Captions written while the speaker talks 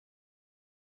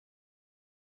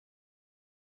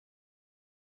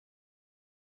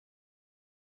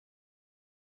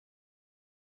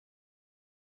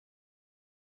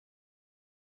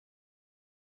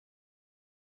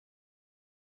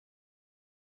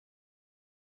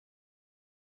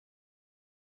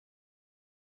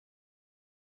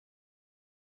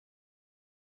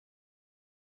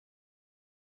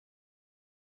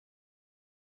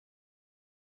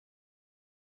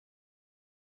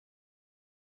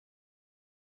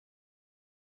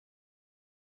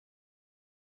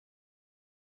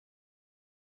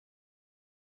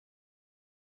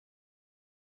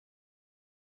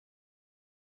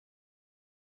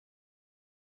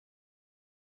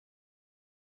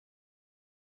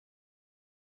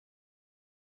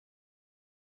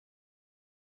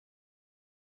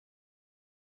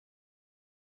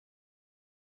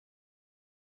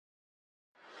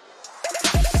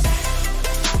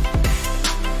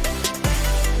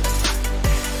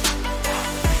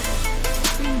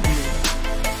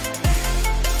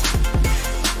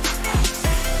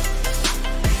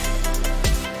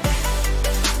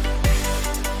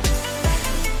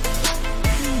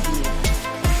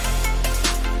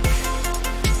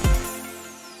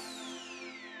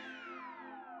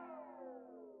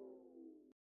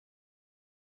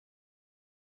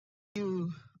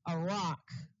a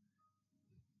rock.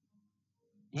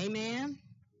 Amen.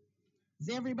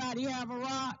 Does everybody have a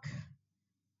rock?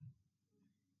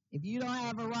 If you don't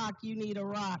have a rock, you need a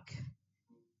rock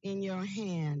in your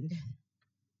hand.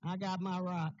 I got my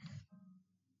rock.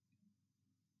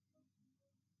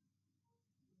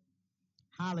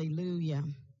 Hallelujah.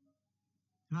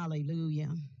 Hallelujah.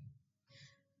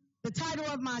 The title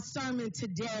of my sermon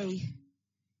today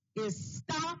is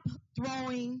Stop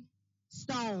Throwing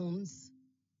Stones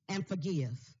and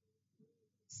Forgive.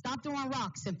 Stop throwing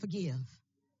rocks and forgive.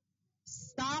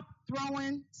 Stop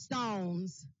throwing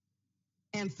stones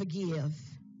and forgive.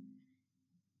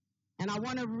 And I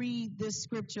want to read this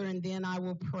scripture and then I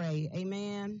will pray.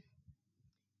 Amen.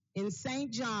 In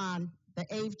St. John, the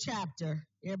 8th chapter,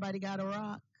 everybody got a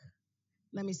rock?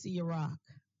 Let me see your rock.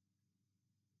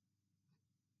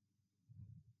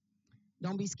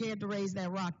 Don't be scared to raise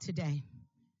that rock today,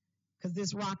 because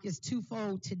this rock is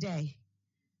twofold today.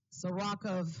 It's a rock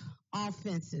of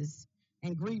offenses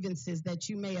and grievances that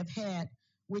you may have had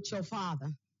with your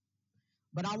father.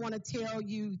 But I want to tell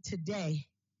you today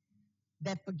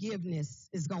that forgiveness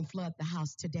is going to flood the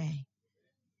house today.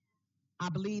 I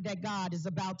believe that God is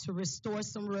about to restore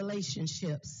some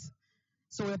relationships.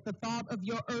 So if the thought of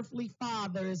your earthly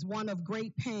father is one of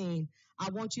great pain, I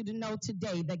want you to know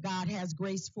today that God has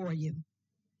grace for you.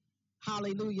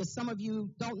 Hallelujah. Some of you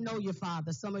don't know your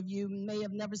father. Some of you may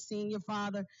have never seen your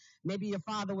father. Maybe your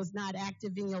father was not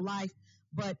active in your life.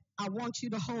 But I want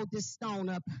you to hold this stone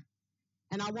up.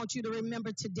 And I want you to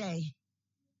remember today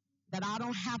that I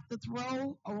don't have to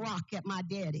throw a rock at my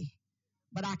daddy,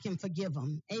 but I can forgive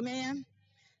him. Amen.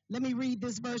 Let me read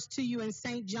this verse to you in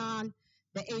St. John,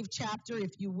 the 8th chapter.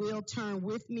 If you will, turn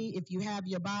with me if you have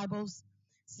your Bibles.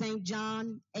 St.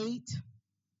 John 8,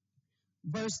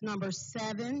 verse number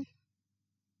 7.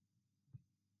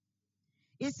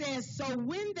 It says, so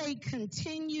when they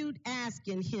continued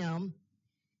asking him,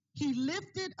 he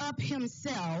lifted up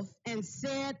himself and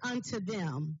said unto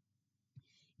them,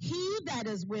 he that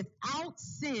is without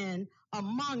sin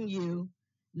among you,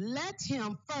 let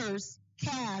him first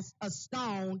cast a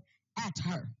stone at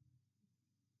her.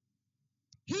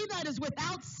 He that is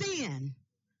without sin,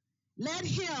 let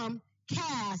him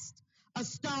cast a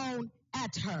stone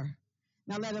at her.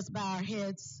 Now let us bow our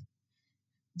heads.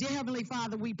 Dear Heavenly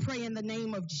Father, we pray in the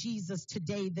name of Jesus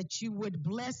today that you would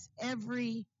bless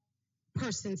every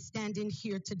person standing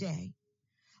here today.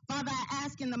 Father, I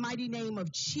ask in the mighty name of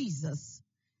Jesus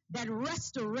that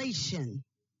restoration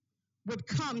would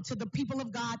come to the people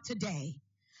of God today.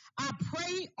 I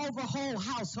pray over whole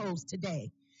households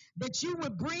today that you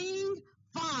would bring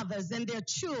fathers and their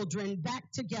children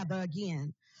back together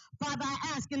again. Father,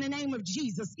 I ask in the name of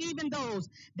Jesus, even those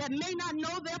that may not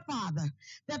know their father,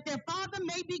 that their father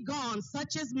may be gone,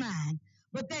 such as mine,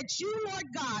 but that you, Lord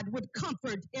God, would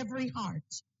comfort every heart.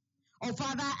 Oh,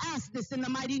 Father, I ask this in the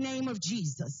mighty name of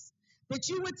Jesus, that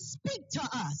you would speak to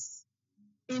us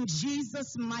in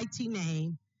Jesus' mighty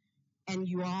name, and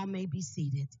you all may be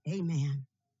seated. Amen.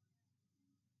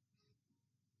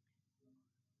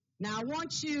 Now, I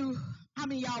want you, how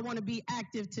many of y'all want to be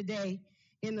active today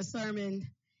in the sermon?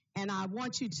 And I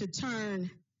want you to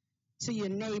turn to your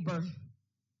neighbor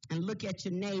and look at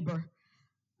your neighbor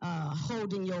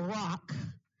holding your rock.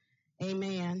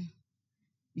 Amen.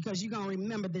 Because you're going to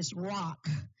remember this rock.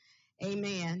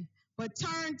 Amen. But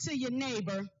turn to your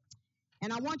neighbor,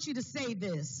 and I want you to say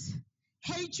this.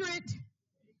 Hatred,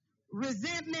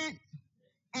 resentment,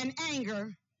 and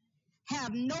anger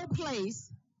have no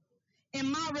place in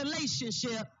my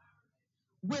relationship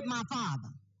with my father.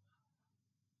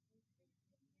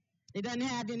 It doesn't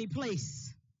have any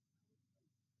place.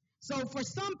 So for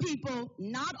some people,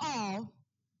 not all,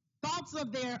 thoughts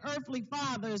of their earthly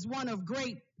father is one of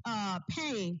great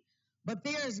pain, but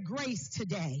there is grace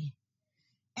today.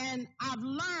 And I've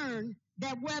learned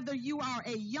that whether you are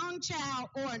a young child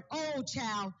or an old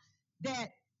child, that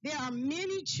there are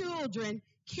many children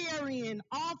carrying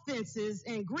offenses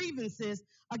and grievances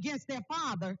against their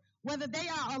father, whether they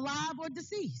are alive or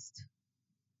deceased.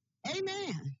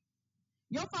 Amen.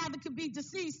 Your father could be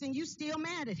deceased and you still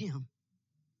mad at him.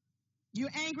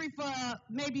 You're angry for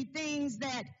maybe things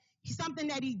something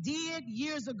that he did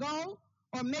years ago,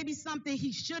 or maybe something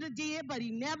he should have did but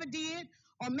he never did,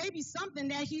 or maybe something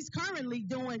that he's currently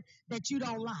doing that you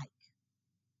don't like.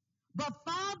 But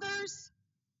fathers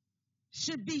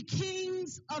should be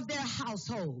kings of their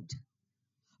household.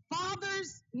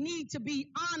 Fathers need to be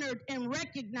honored and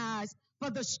recognized for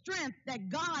the strength that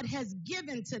God has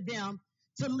given to them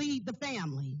to lead the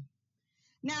family.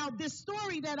 Now, this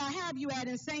story that I have you at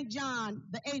in St. John,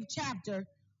 the 8th chapter,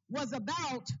 was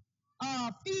about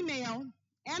a female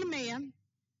and a man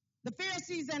the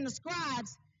Pharisees and the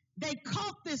scribes, they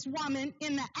caught this woman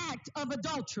in the act of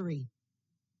adultery.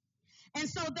 And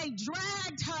so they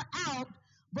dragged her out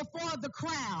before the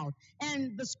crowd.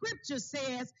 And the scripture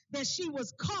says that she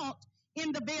was caught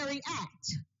in the very act.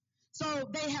 So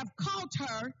they have caught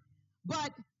her,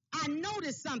 but I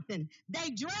noticed something. They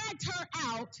dragged her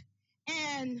out,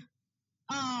 and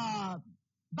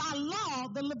by law,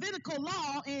 the Levitical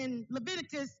law in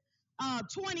Leviticus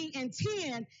 20 and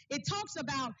 10, it talks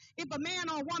about if a man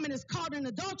or a woman is caught in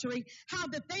adultery, how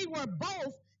that they were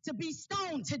both to be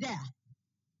stoned to death.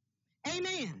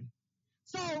 Amen.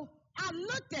 So I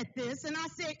looked at this and I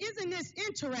said, isn't this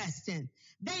interesting?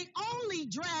 They only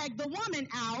dragged the woman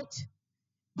out,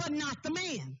 but not the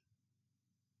man.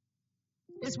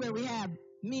 It's where we have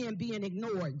men being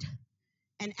ignored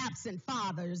and absent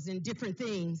fathers and different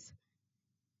things.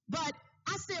 But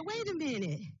I said, wait a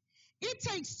minute. It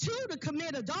takes two to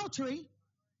commit adultery,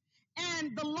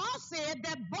 and the law said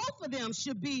that both of them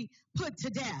should be put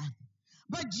to death.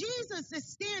 But Jesus is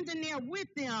standing there with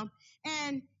them,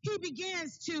 and he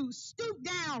begins to stoop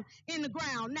down in the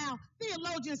ground. Now,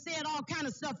 theologians said all kind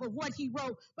of stuff of what he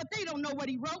wrote, but they don't know what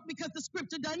he wrote because the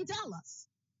scripture doesn't tell us.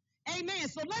 Amen.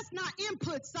 So let's not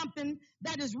input something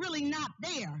that is really not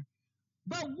there.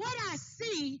 But what I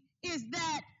see is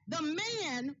that the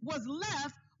man was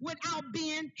left without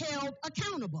being held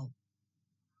accountable.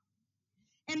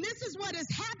 And this is what is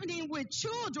happening with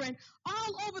children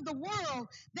all over the world,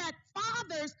 that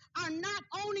fathers are not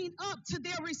owning up to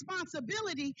their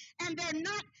responsibility, and they're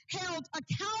not held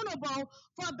accountable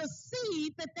for the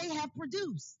seed that they have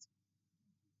produced.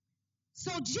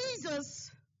 So Jesus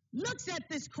looks at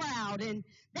this crowd, and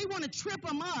they want to trip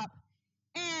him up,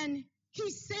 and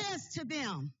he says to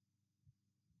them,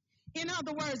 in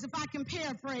other words, if I can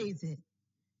paraphrase it,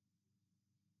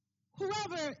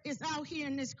 whoever is out here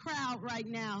in this crowd right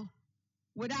now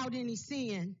without any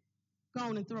sin, go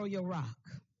on and throw your rock.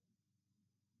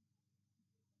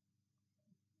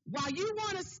 While you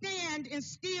want to stand and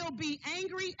still be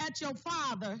angry at your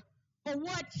father for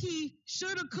what he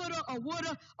shoulda, coulda, or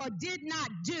woulda, or did not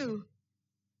do,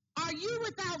 are you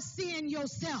without sin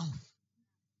yourself?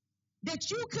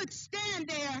 That you could stand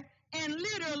there and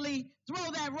literally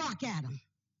throw that rock at him.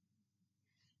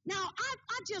 Now,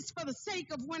 I just, for the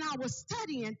sake of when I was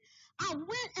studying, I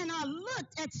went and I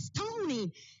looked at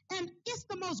stoning, and it's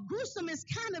the most gruesomest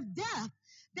kind of death,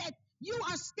 that you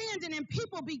are standing and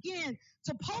people begin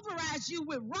to pulverize you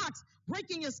with rocks,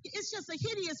 breaking your skin. It's just a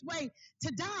hideous way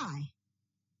to die.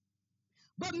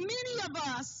 But many of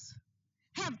us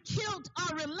have killed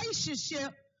our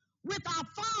relationship with our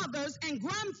fathers and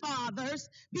grandfathers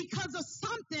because of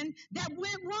something that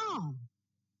went wrong.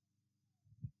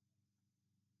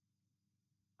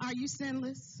 Are you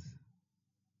sinless?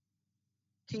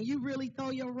 Can you really throw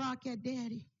your rock at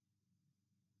daddy?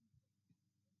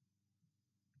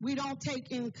 We don't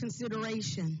take in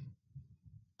consideration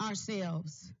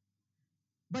ourselves.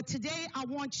 But today I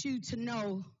want you to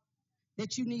know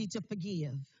that you need to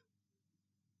forgive.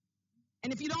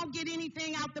 And if you don't get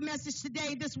anything out the message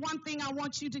today, this one thing I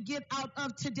want you to get out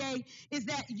of today is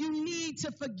that you need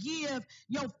to forgive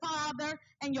your father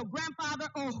and your grandfather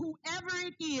or whoever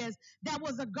it is that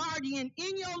was a guardian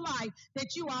in your life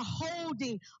that you are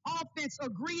holding offense or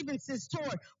grievances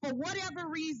toward for whatever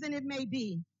reason it may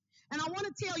be. And I want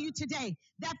to tell you today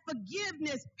that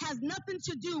forgiveness has nothing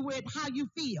to do with how you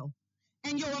feel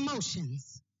and your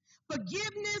emotions.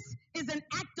 Forgiveness is an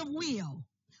act of will.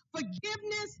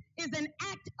 Forgiveness is an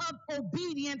act of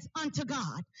obedience unto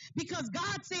God, because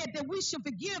God said that we should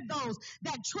forgive those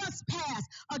that trespass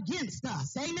against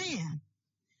us. Amen.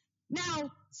 Now,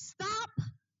 stop,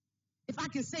 if I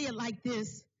can say it like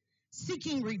this,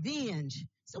 seeking revenge.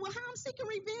 So, well, how I'm seeking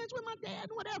revenge with my dad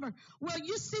and whatever? Well,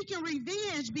 you're seeking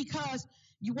revenge because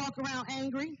you walk around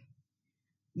angry,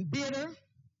 bitter.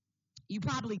 You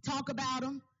probably talk about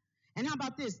them. And how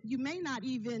about this? You may not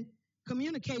even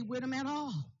communicate with them at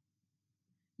all.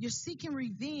 You're seeking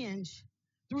revenge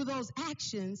through those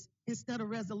actions instead of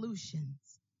resolutions.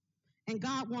 And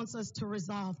God wants us to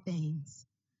resolve things.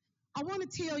 I want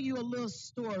to tell you a little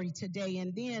story today,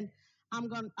 and then I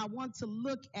want to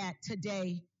look at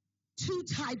today two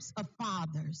types of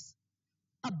fathers,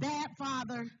 a bad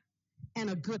father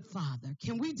and a good father.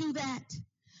 Can we do that?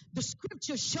 The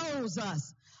scripture shows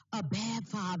us a bad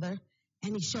father,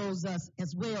 and he shows us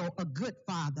as well a good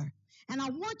father. And I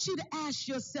want you to ask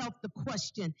yourself the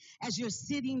question as you're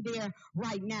sitting there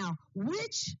right now,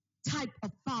 which type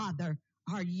of father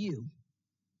are you?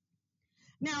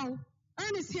 Now,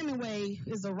 Ernest Hemingway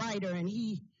is a writer, and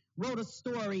he wrote a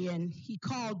story, and he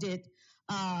called it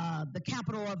The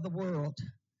Capital of the World.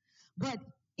 But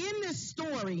in this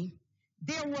story,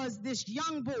 there was this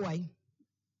young boy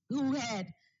who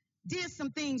did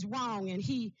some things wrong, and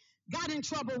he got in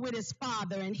trouble with his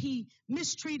father, and he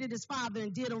mistreated his father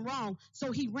and did him wrong,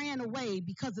 so he ran away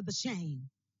because of the shame.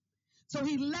 So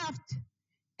he left,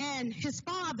 and his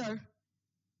father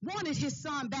wanted his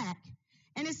son back.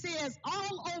 And it says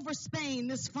all over Spain,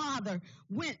 this father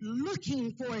went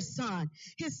looking for his son.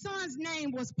 His son's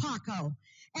name was Paco,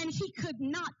 and he could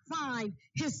not find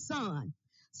his son.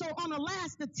 So on the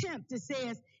last attempt, it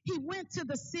says he went to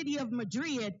the city of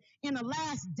Madrid in a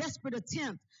last desperate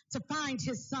attempt to find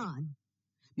his son.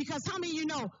 Because how many of you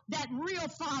know that real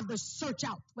fathers search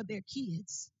out for their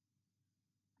kids?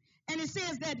 And it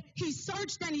says that he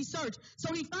searched and he searched.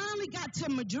 So he finally got to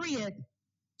Madrid,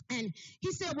 and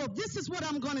he said, well, this is what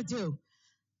I'm going to do.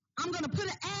 I'm going to put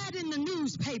an ad in the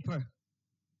newspaper.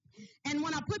 And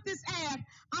when I put this ad,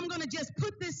 I'm going to just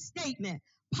put this statement.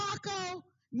 Paco,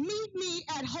 meet me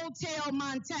at Hotel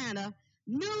Montana,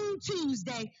 noon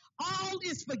Tuesday. All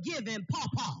is forgiven,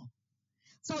 Pawpaw.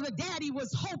 So the daddy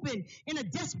was hoping in a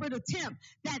desperate attempt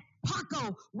that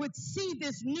Paco would see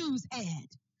this news ad.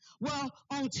 Well,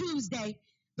 on Tuesday,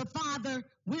 the father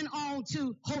went on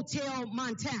to Hotel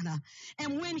Montana.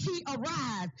 And when he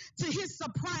arrived, to his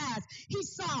surprise, he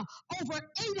saw over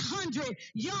 800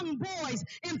 young boys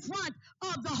in front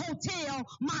of the Hotel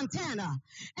Montana.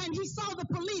 And he saw the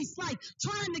police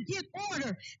trying to get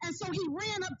order. And so he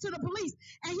ran up to the police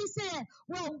and he said,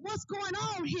 well, what's going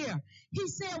on here? He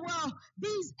said, well,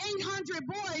 these 800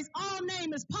 boys, all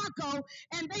name is Paco,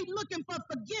 and they looking for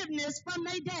forgiveness from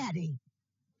their daddy.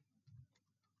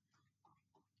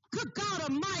 Good God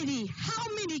Almighty,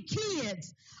 how many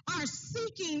kids are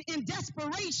seeking in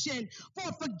desperation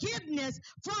for forgiveness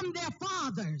from their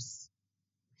fathers?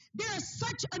 There is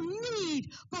such a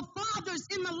need for fathers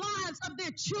in the lives of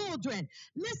their children.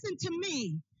 Listen to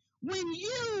me. When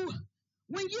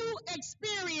you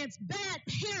experience bad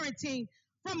parenting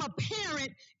from a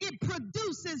parent, it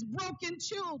produces broken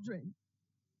children.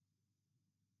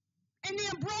 And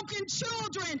then broken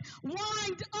children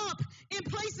wind up in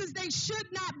places they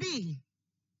should not be.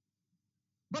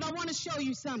 But I want to show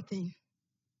you something,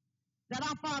 that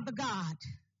our Father God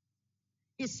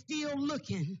is still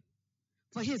looking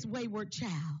for his wayward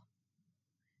child.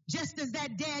 Just as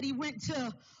that daddy went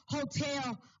to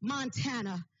Hotel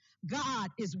Montana,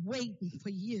 God is waiting for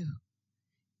you.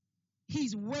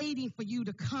 He's waiting for you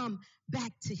to come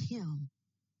back to him,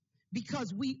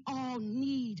 because we all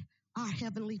need our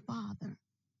Heavenly Father.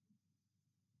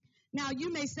 Now you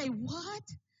may say, what?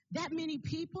 That many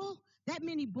people? That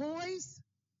many boys?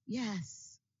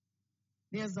 Yes.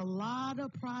 There's a lot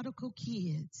of prodigal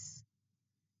kids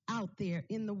out there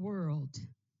in the world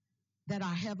that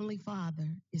our Heavenly Father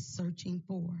is searching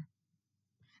for.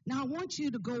 Now I want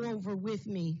you to go over with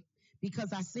me,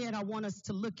 because I said I want us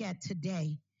to look at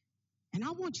today. And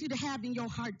I want you to have in your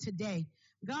heart today,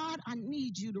 God, I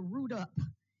need you to root up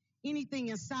anything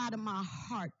inside of my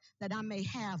heart that I may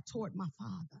have toward my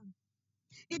father.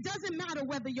 It doesn't matter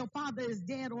whether your father is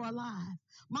dead or alive.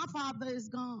 My father is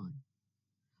gone.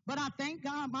 But I thank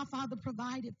God my father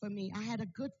provided for me. I had a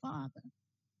good father.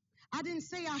 I didn't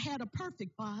say I had a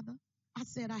perfect father. I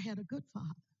said I had a good father.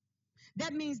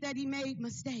 That means that he made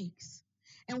mistakes.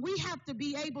 And we have to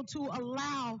be able to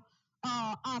allow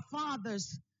our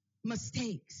father's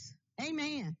mistakes.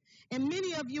 Amen. And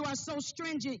many of you are so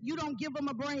stringent, you don't give them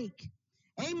a break.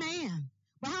 Amen.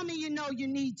 But how many of you know you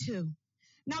need to?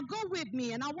 Now go with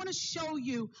me, and I want to show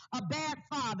you a bad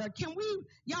father. Can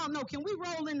we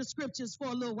roll in the scriptures for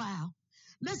a little while?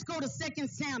 Let's go to 2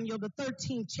 Samuel, the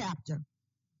 13th chapter.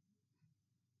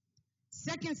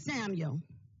 2 Samuel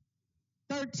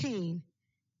 13,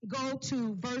 go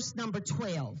to verse number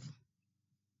 12.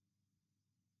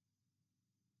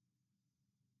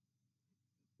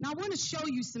 Now, I want to show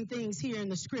you some things here in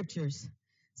the scriptures.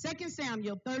 2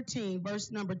 Samuel 13,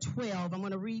 verse number 12. I'm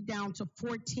going to read down to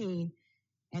 14,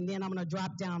 and then I'm going to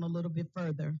drop down a little bit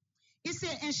further. It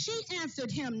said, and she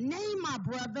answered him, nay, my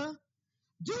brother,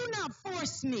 do not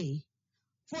force me,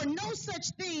 for no such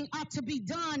thing ought to be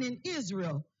done in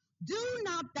Israel. Do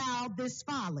not thou this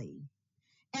folly.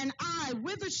 And I,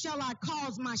 whither shall I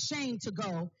cause my shame to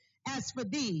go? As for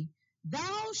thee,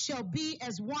 thou shalt be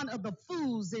as one of the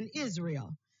fools in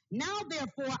Israel. Now,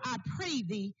 therefore, I pray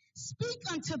thee, speak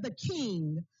unto the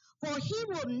king, for he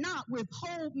will not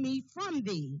withhold me from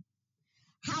thee.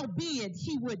 Howbeit,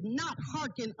 he would not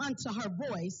hearken unto her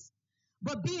voice,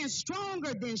 but being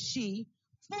stronger than she,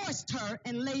 forced her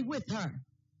and lay with her.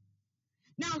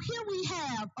 Now, here we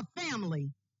have a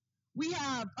family. We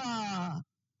have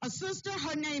a sister,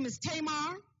 her name is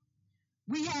Tamar.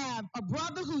 We have a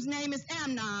brother whose name is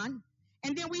Amnon,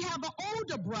 And then we have an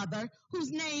older brother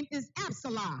whose name is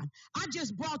Absalom. I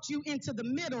just brought you into the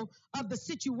middle of the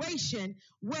situation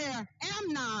where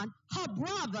Amnon, her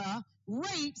brother,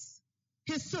 rapes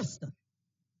his sister.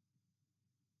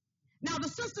 Now the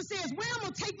sister says, where am I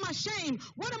going to take my shame?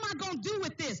 What am I going to do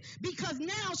with this? Because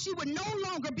now she would no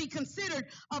longer be considered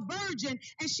a virgin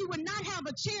and she would not have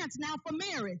a chance now for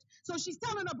marriage. So she's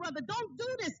telling her brother, don't do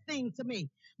this thing to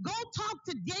me. Go talk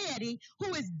to daddy,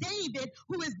 who is David,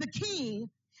 who is the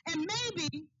king, and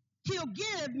maybe he'll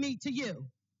give me to you.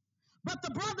 But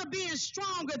the brother, being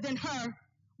stronger than her,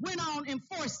 went on and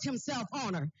forced himself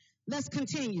on her. Let's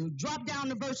continue. Drop down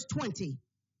to verse 20.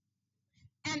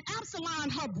 And Absalom,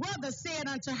 her brother, said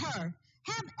unto her,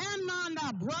 have Amnon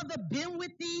thy brother been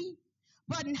with thee?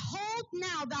 But hold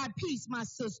now thy peace, my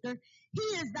sister. He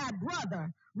is thy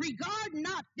brother. Regard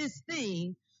not this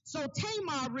thing. So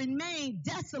Tamar remained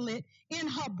desolate in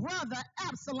her brother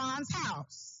Absalom's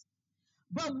house.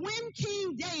 But when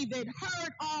King David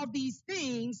heard all these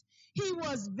things, he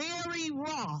was very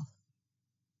wroth.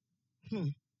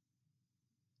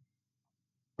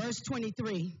 Verse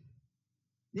 23.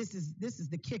 This is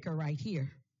the kicker right here.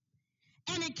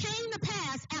 And it came to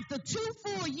pass after 2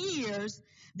 full years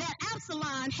that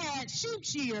Absalom had sheep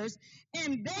shears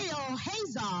in Baal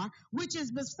Hazor, which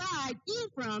is beside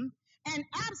Ephraim, and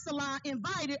Absalom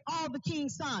invited all the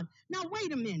king's sons. Now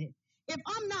wait a minute. If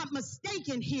I'm not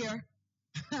mistaken here,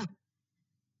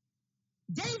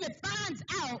 David finds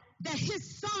out that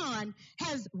his son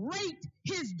has raped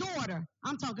his daughter.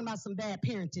 I'm talking about some bad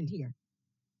parenting here.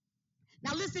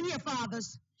 Now listen here,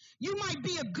 fathers. You might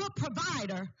be a good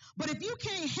provider, but if you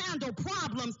can't handle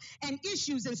problems and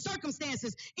issues and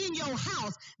circumstances in your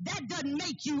house, that doesn't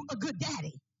make you a good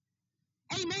daddy.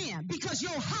 Amen. Because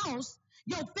your house,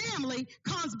 your family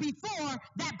comes before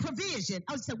that provision.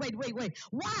 I would say, wait.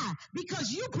 Why?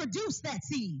 Because you produce that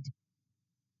seed.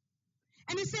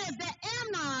 And it says that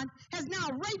Amnon has now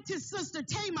raped his sister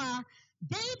Tamar.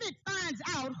 David finds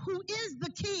out who is the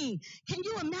king. Can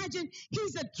you imagine?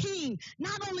 He's a king.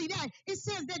 Not only that, it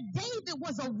says that David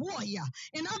was a warrior.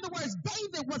 In other words,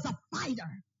 David was a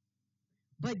fighter.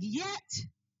 But yet,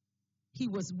 he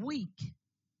was weak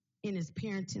in his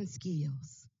parenting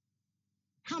skills.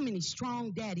 How many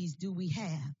strong daddies do we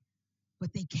have,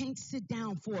 but they can't sit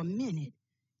down for a minute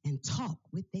and talk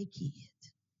with their kids?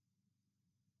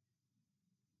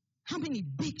 How many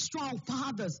big, strong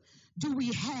fathers do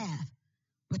we have,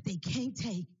 but they can't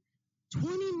take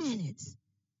 20 minutes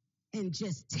and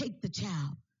just take the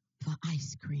child for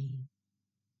ice cream?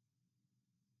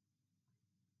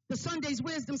 The Sunday's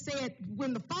Wisdom said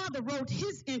when the father wrote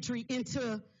his entry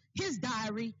into his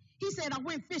diary, he said, I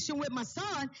went fishing with my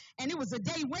son and it was a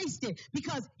day wasted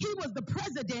because he was the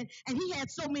president and he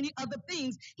had so many other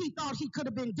things he thought he could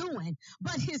have been doing.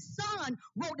 But his son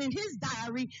wrote in his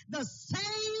diary the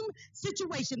same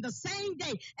situation, the same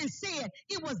day, and said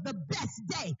it was the best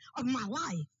day of my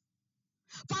life.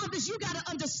 Fathers, you got to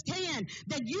understand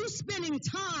that you spending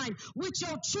time with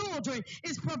your children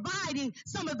is providing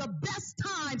some of the best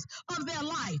times of their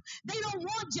life. They don't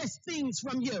want just things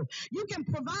from you. You can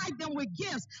provide them with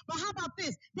gifts, but how about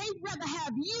this? They'd rather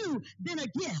have you than a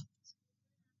gift.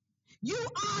 You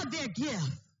are their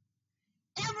gift.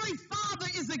 Every father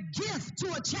is a gift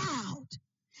to a child.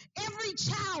 Every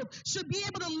child should be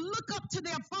able to look up to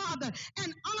their father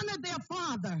and honor their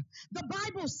father. The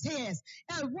Bible says,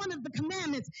 one of the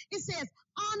commandments, it says,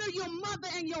 honor your mother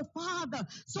and your father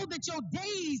so that your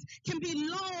days can be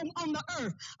long on the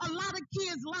earth. A lot of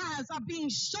kids' lives are being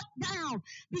shut down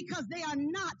because they are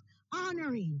not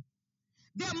honoring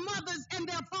their mothers and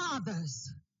their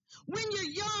fathers. When you're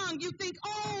young, you think,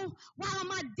 oh, wow,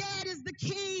 my dad is the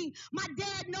king. My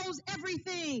dad knows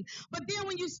everything. But then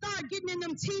when you start getting in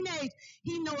them teenage,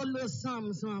 he know a little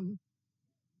something.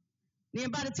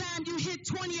 Then by the time you hit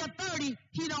 20 or 30,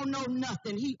 he don't know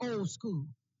nothing. He old school.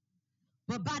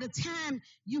 But by the time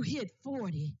you hit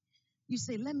 40, you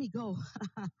say, let me go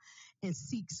and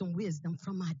seek some wisdom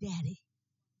from my daddy.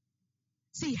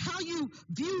 See, how you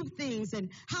view things and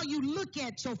how you look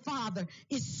at your father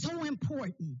is so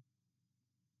important.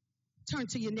 Turn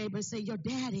to your neighbor and say, your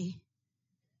daddy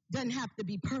doesn't have to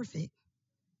be perfect,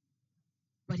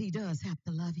 but he does have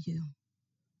to love you.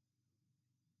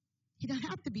 He doesn't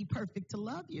have to be perfect to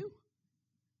love you.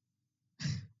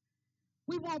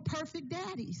 We want perfect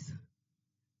daddies.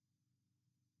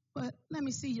 But let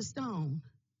me see your stone.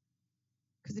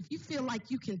 Because if you feel like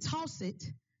you can toss it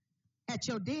at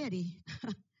your daddy,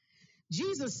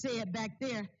 Jesus said back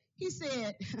there, he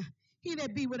said, he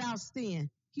that be without sin,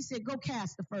 he said, go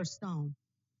cast the first stone.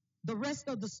 The rest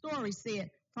of the story said,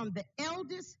 from the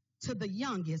eldest to the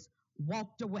youngest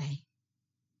walked away.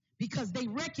 because they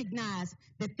recognized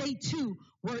that they too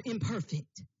were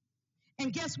imperfect.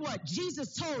 And guess what?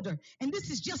 Jesus told her, and this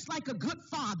is just like a good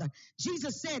father.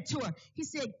 Jesus said to her, he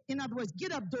said, in other words,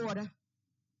 get up, daughter.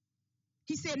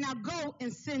 He said, now go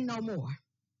and sin no more.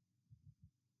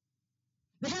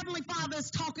 The Heavenly Father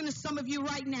is talking to some of you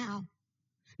right now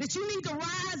that you need to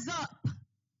rise up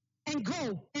and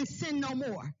go and sin no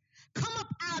more. Come up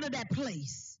out of that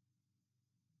place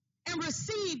and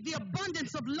receive the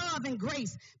abundance of love and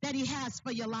grace that he has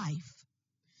for your life.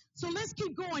 So let's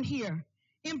keep going here.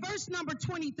 In verse number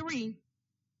 23,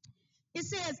 it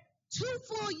says, 2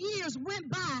 full years went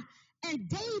by, and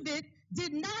David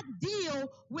did not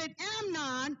deal with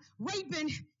Amnon raping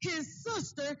his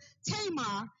sister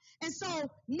Tamar. And so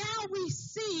now we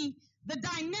see the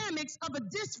dynamics of a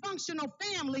dysfunctional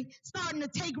family starting to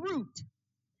take root.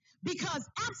 Because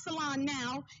Absalom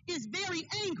now is very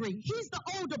angry. He's the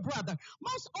older brother.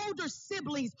 Most older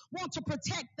siblings want to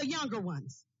protect the younger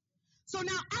ones. So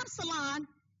now Absalom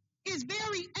is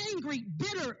very angry,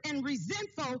 bitter, and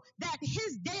resentful that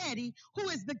his daddy, who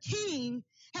is the king,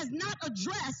 has not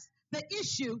addressed the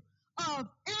issue of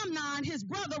Amnon, his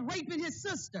brother, raping his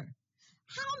sister.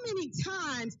 How many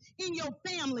times in your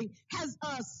family has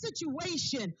a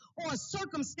situation or a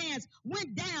circumstance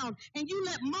went down and you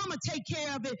let mama take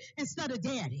care of it instead of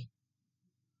daddy?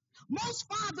 Most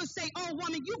fathers say, oh,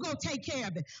 woman, you go take care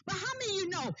of it. But how many of you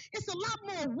know it's a lot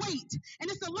more weight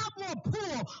and it's a lot more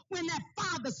pull when that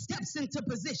father steps into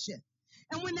position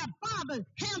and when that father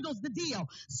handles the deal?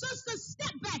 Sisters,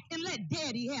 step back and let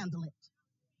daddy handle it.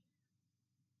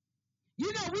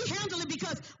 You know, we handle it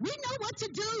because we know what to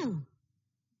do.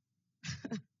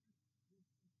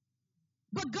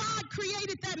 But God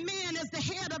created that man as the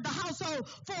head of the household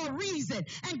for a reason.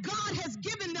 And God has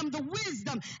given them the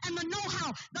wisdom and the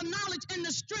know-how, the knowledge and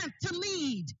the strength to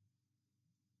lead.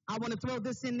 I want to throw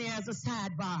this in there as a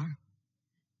sidebar.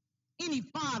 Any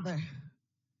father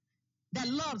that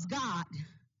loves God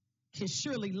can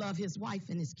surely love his wife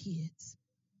and his kids.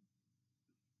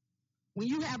 When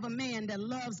you have a man that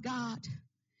loves God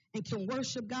and can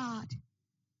worship God,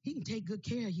 he can take good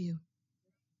care of you.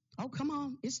 Oh, come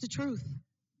on. It's the truth.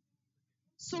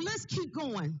 So let's keep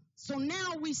going. So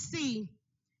now we see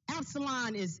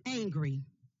Absalom is angry.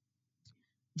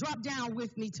 Drop down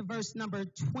with me to verse number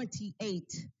 28,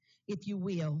 if you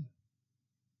will.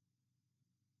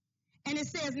 And it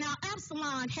says, now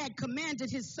Absalom had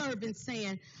commanded his servants,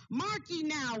 saying, mark ye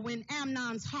now when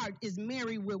Amnon's heart is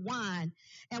merry with wine.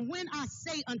 And when I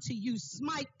say unto you,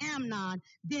 smite Amnon,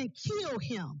 then kill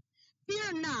him.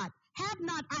 Fear not. Have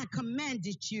not I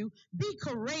commanded you? Be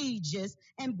courageous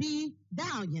and be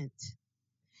valiant.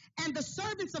 And the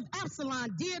servants of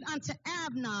Absalom did unto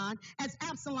Amnon as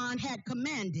Absalom had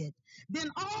commanded. Then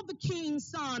all the king's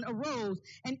son arose,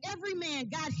 and every man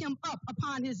got him up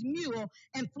upon his mule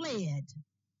and fled.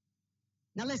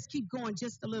 Now let's keep going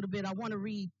just a little bit. I want to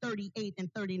read 38 and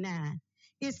 39.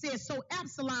 It says, so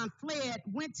Absalom fled,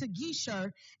 went to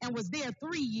Geshur, and was there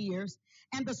 3 years.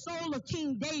 And the soul of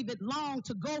King David longed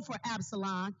to go for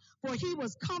Absalom, for he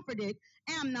was comforted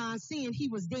Amnon, seeing he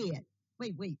was dead.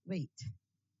 Wait.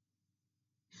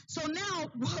 So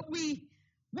now what we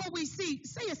see,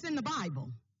 say it's in the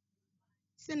Bible.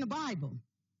 It's in the Bible.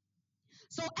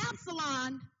 So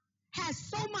Absalom has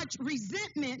so much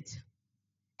resentment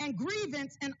and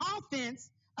grievance and offense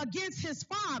against his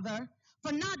father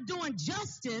for not doing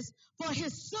justice for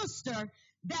his sister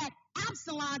that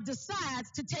Absalom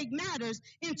decides to take matters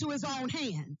into his own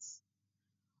hands.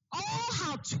 Oh,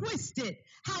 how twisted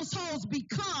households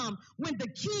become when the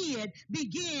kid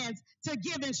begins to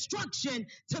give instruction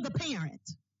to the parent.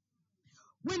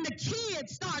 When the kid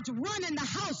starts running the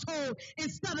household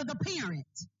instead of the parent.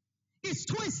 It's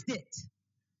twisted.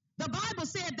 The Bible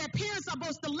said that parents are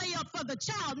supposed to lay up for the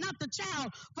child, not the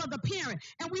child for the parent.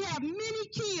 And we have many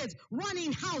kids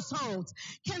running households.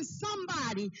 Can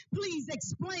somebody please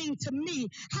explain to me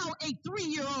how a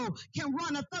 3-year-old can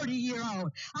run a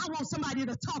 30-year-old? I want somebody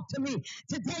to talk to me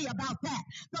today about that.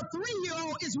 The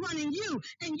 3-year-old is running you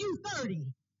and you 30.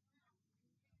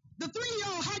 The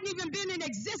 3-year-old hadn't even been in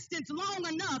existence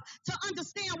long enough to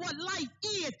understand what life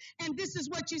is. And this is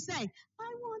what you say.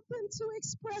 I want them to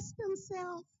express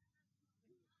themselves.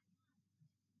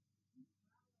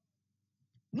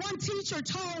 One teacher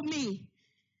told me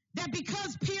that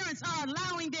because parents are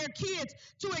allowing their kids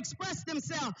to express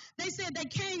themselves, they said they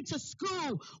came to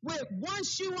school with one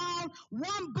shoe on,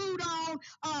 one boot on,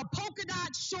 polka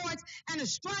dot shorts, and a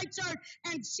striped shirt,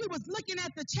 and she was looking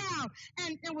at the child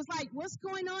and was like, what's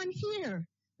going on here?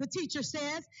 The teacher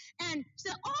says, and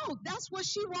said, oh, that's what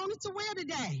she wanted to wear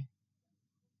today.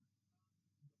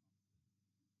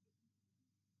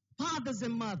 Fathers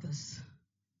and mothers,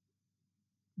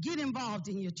 get involved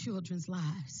in your children's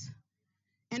lives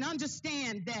and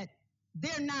understand that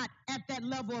they're not at that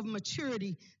level of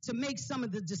maturity to make some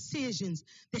of the decisions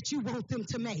that you want them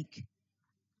to make.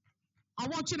 I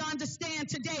want you to understand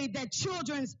today that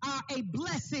children are a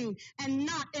blessing and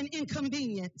not an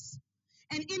inconvenience.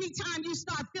 And anytime you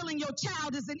start feeling your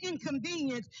child is an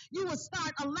inconvenience, you will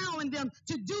start allowing them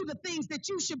to do the things that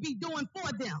you should be doing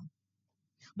for them.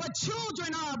 But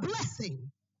children are a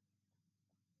blessing.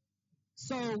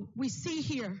 So we see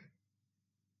here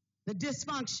the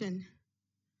dysfunction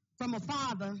from a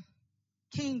father,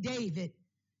 King David,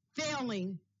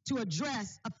 failing to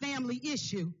address a family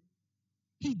issue.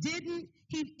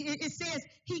 It says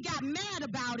he got mad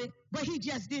about it, but he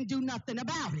just didn't do nothing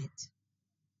about it.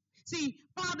 See,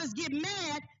 fathers get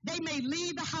mad, they may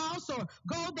leave the house or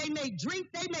go, they may drink,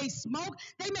 they may smoke,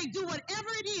 they may do whatever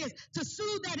it is to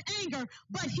soothe that anger,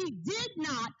 but he did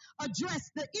not address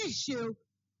the issue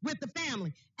with the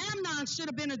family. Amnon should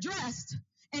have been addressed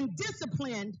and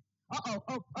disciplined. I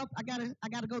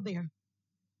gotta go there.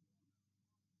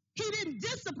 He didn't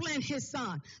discipline his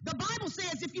son. The Bible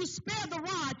says if you spare the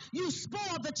rod, you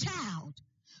spoil the child.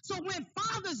 So when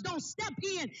fathers don't step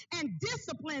in and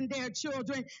discipline their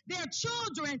children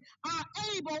are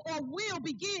able or will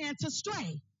begin to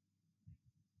stray.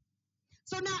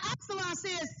 So now Absalom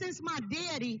says, since my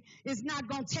daddy is not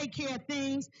going to take care of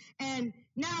things, and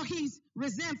now he's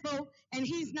resentful, and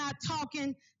he's not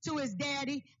talking to his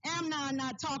daddy, Amnon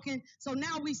not talking, so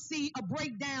now we see a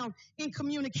breakdown in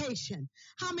communication.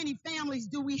 How many families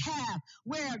do we have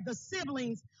where the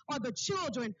siblings or the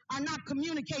children are not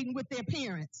communicating with their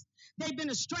parents? They've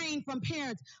been estranged from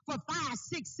parents for 5,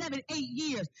 6, 7, 8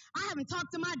 years. I haven't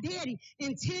talked to my daddy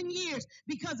in 10 years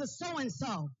because of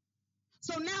so-and-so.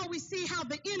 So now we see how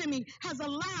the enemy has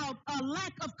allowed a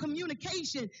lack of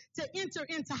communication to enter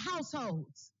into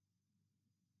households.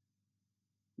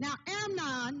 Now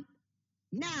Amnon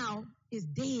now is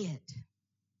dead.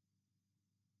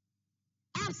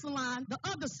 Absalom, the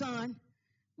other son,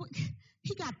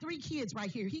 he got 3 kids right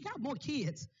here. He got more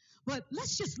kids. But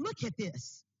let's just look at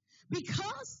this.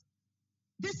 Because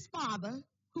this father,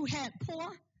 who had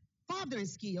poor fathering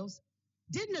skills,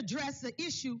 didn't address the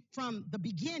issue from the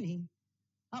beginning.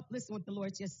 Listen what the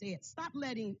Lord just said. Stop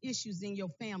letting issues in your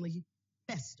family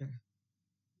fester.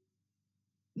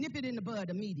 Nip it in the bud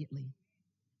immediately.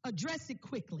 Address it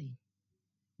quickly.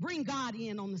 Bring God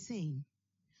in on the scene.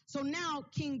 So now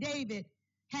King David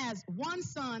has one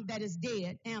son that is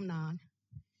dead, Amnon.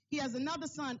 He has another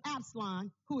son,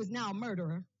 Absalom, who is now a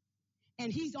murderer.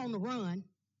 And he's on the run.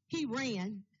 He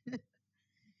ran.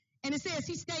 And it says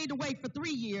he stayed away for 3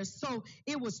 years. So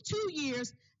it was 2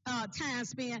 years time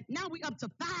span. Now we up to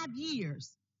 5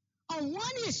 years on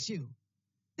one issue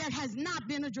that has not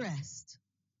been addressed.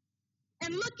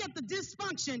 And look at the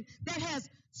dysfunction that has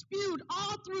spewed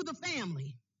all through the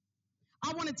family.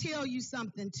 I want to tell you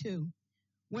something too.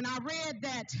 When I read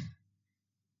that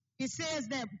it says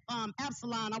that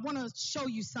Absalom, I want to show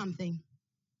you something,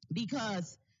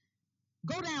 because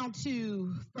go down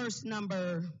to verse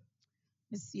number,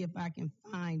 let's see if I can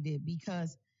find it,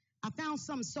 because I found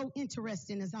something so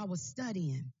interesting as I was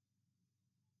studying.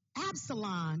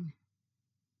 Absalom,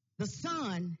 the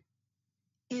son,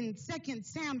 in 2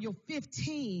 Samuel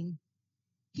 15,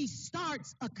 he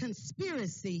starts a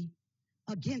conspiracy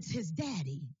against his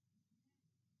daddy.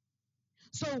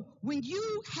 So when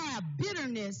you have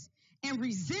bitterness and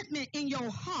resentment in your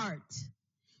heart,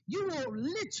 you will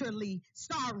literally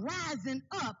start rising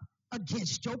up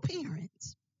against your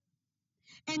parents.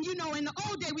 And you know, in the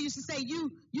old day, we used to say,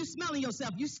 you smelling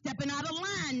yourself, you stepping out of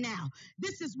line now.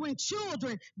 This is when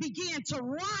children begin to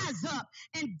rise up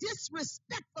and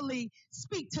disrespectfully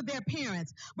speak to their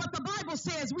parents. But the Bible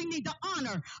says we need to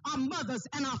honor our mothers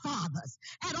and our fathers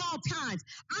at all times.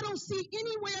 I don't see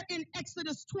anywhere in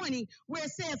Exodus 20 where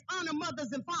it says honor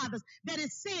mothers and fathers that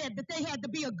it said that they had to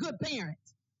be a good parent.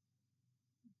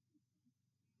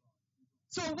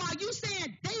 So while you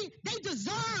saying they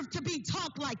deserve to be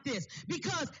taught like this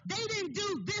because they didn't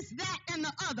do this, that, and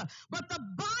the other. But the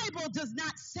Bible does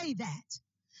not say that.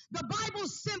 The Bible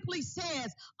simply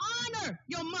says, honor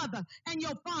your mother and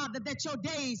your father that your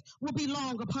days will be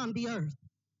long upon the earth.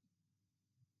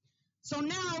 So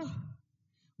now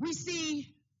we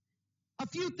see a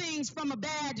few things from a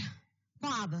bad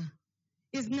father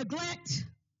is neglect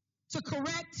to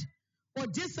correct or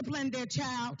discipline their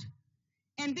child.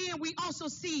 And then we also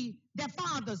see that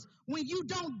fathers, when you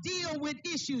don't deal with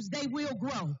issues, they will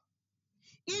grow.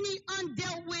 Any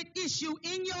undealt with issue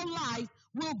in your life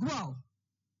will grow.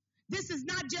 This is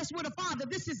not just with a father.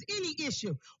 This is any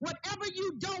issue. Whatever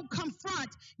you don't confront,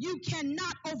 you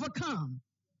cannot overcome.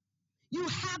 You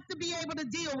have to be able to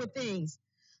deal with things.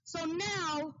 So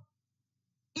now,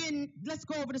 let's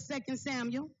go over to 2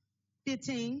 Samuel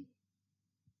 15.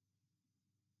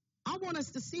 I want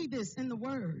us to see this in the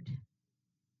Word.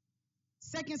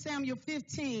 2 Samuel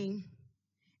 15,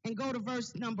 and go to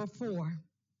verse number 4.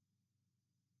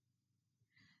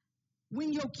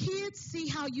 When your kids see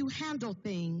how you handle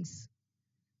things,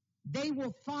 they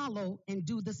will follow and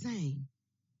do the same.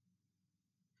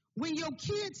 When your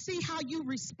kids see how you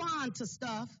respond to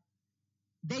stuff,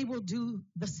 they will do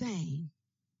the same.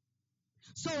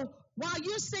 So while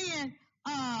you're saying,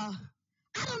 I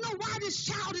don't know why this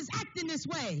child is acting this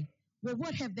way, well,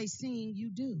 what have they seen you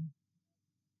do?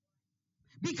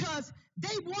 Because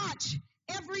they watch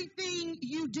everything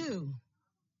you do.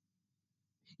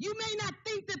 You may not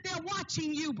think that they're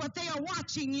watching you, but they are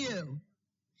watching you.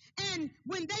 And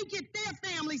when they get their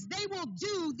families, they will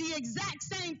do the exact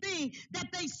same thing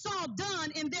that they saw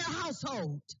done in their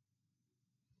household.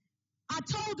 I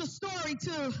told a story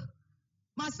to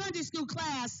my Sunday school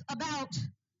class about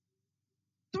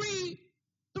three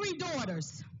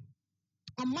daughters,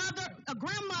 a mother, a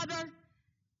grandmother,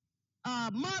 a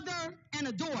mother, and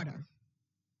a daughter.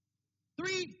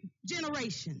 3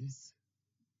 generations.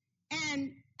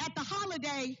 And at the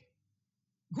holiday,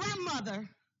 grandmother,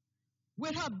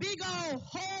 with her big old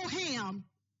whole ham,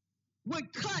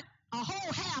 would cut a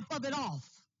whole half of it off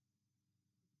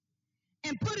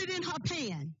and put it in her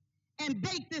pan and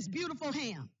bake this beautiful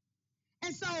ham.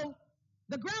 And so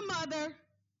the grandmother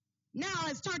now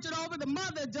has turned it over. The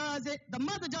mother does it. The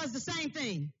mother does the same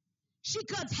thing. She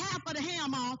cuts half of the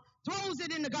ham off, throws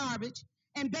it in the garbage,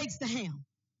 and bakes the ham.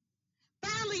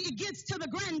 Finally, it gets to the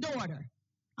granddaughter.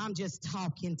 I'm just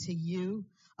talking to you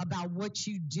about what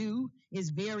you do is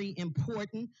very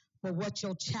important for what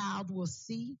your child will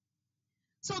see.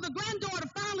 So the granddaughter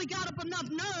finally got up enough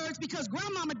nerves because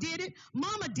grandmama did it,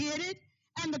 mama did it,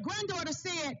 and the granddaughter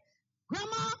said,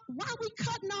 Grandma, why are we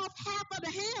cutting off half of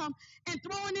the ham and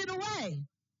throwing it away?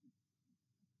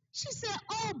 She said,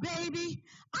 oh, baby,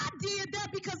 I did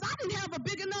that because I didn't have a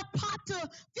big enough pot to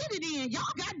fit it in. Y'all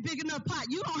got a big enough pot.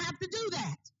 You don't have to do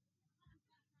that.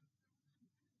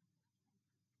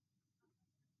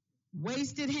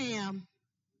 Wasted ham,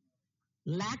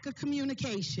 lack of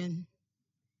communication,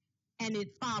 and it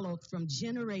followed from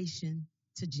generation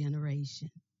to generation.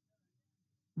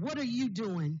 What are you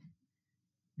doing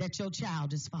that your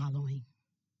child is following?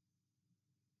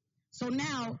 So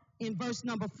now in verse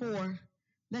number 4,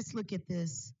 let's look at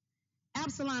this.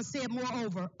 Absalom said,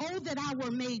 moreover, oh, that I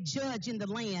were made judge in the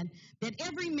land, that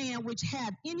every man which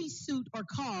had any suit or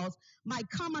cause might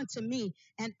come unto me,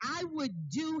 and I would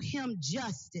do him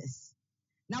justice.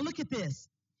 Now look at this.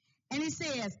 And he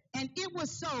says, and it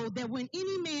was so that when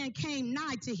any man came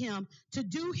nigh to him to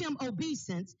do him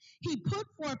obeisance, he put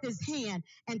forth his hand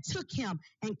and took him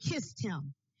and kissed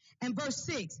him. And verse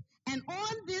 6, and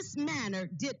on this manner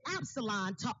did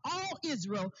Absalom to all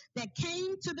Israel that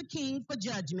came to the king for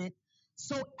judgment.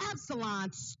 So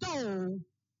Absalom stole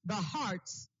the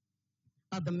hearts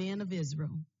of the men of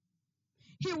Israel.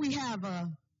 Here we have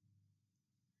a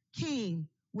king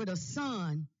with a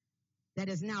son that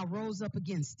has now rose up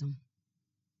against him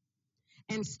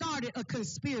and started a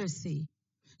conspiracy.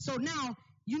 So now,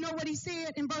 you know what he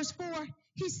said in verse 4?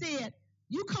 He said,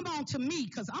 you come on to me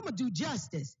because I'm going to do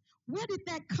justice. Where did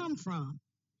that come from?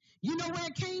 You know where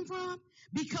it came from?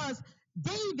 Because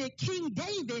David, King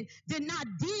David, did not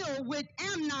deal with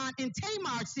Amnon and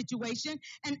Tamar's situation,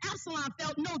 and Absalom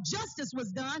felt no justice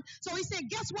was done. So he said,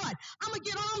 guess what? I'm going to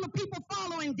get all the people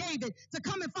following David to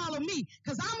come and follow me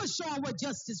because I'm going to show them what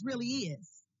justice really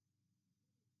is.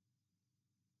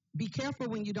 Be careful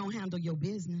when you don't handle your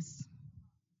business.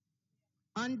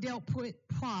 Undealt with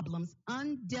problems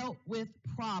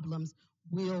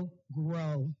will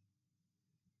grow.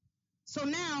 So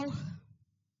now,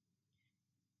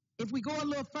 if we go a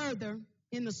little further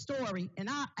in the story, and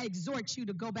I exhort you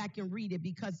to go back and read it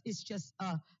because it's just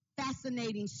a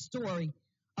fascinating story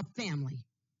of family.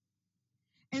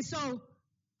 And so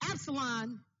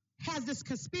Absalom has this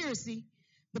conspiracy.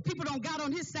 The people don't got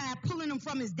on his side, pulling him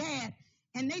from his dad,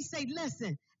 and they say,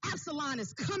 listen, Absalom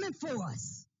is coming for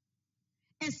us.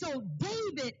 And so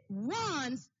David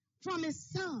runs from his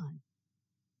son.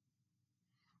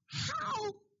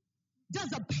 How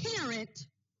does a parent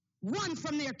run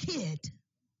from their kid?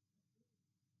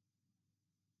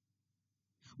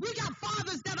 We got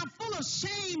fathers that are full of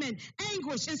shame and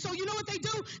anguish. And so you know what they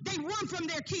do? They run from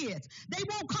their kids. They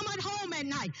won't come at home at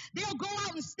night. They'll go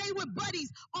out and stay with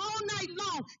buddies all night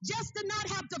long just to not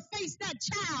have to face that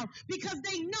child because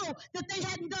they know that they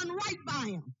hadn't done right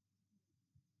by him.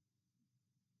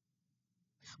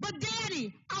 But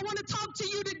Daddy, I want to talk to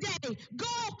you today. Go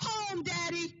home,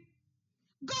 Daddy.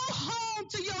 Go home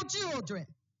to your children.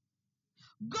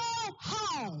 Go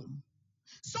home.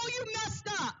 So you messed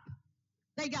up.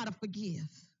 They got to forgive.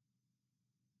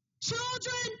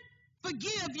 Children,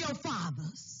 forgive your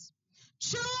fathers.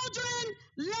 Children,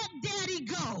 let Daddy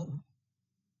go.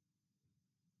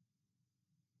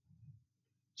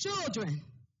 Children,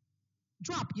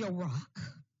 drop your rock.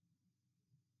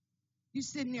 You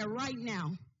sitting there right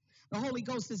now. The Holy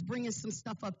Ghost is bringing some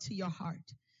stuff up to your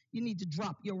heart. You need to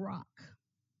drop your rock.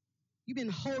 You've been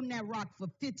holding that rock for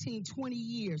 15, 20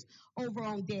 years over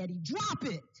on Daddy. Drop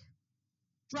it.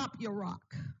 Drop your rock.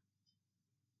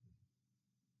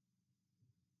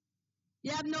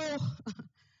 You have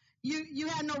you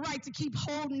had no right to keep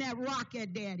holding that rock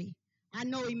at Daddy. I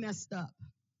know he messed up,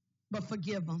 but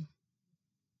forgive him.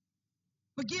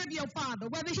 Forgive your father,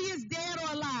 whether he is dead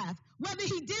or alive, whether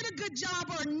he did a good job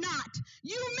or not.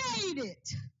 You made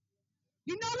it.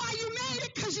 You know why you made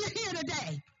it? Because you're here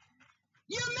today.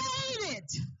 You made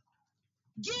it.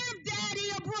 Give Daddy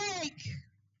a break.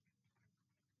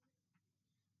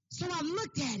 So I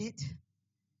looked at it,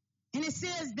 and it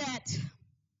says that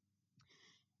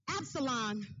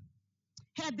Absalom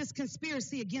had this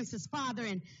conspiracy against his father,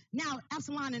 and now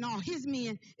Absalom and all his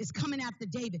men is coming after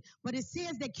David. But it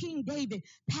says that King David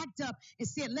packed up and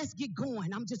said, let's get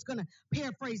going. I'm just going to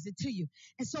paraphrase it to you.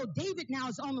 And so David now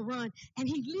is on the run, and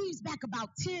he leaves back about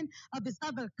 10 of his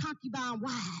other concubine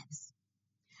wives.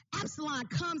 Absalom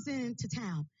comes into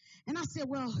town. And I said,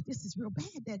 well, this is real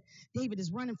bad that David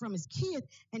is running from his kid,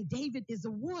 and David is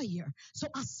a warrior. So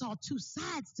I saw two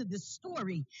sides to this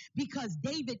story because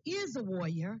David is a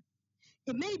warrior.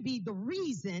 It may be the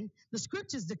reason the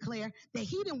scriptures declare that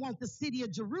he didn't want the city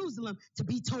of Jerusalem to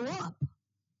be tore up.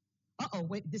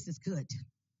 Wait, this is good.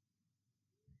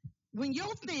 When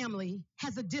your family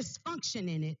has a dysfunction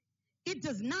in it, it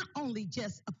does not only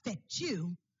just affect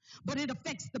you, but it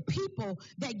affects the people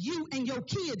that you and your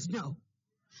kids know.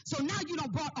 So now you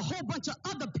done brought a whole bunch of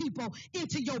other people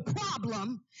into your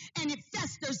problem, and it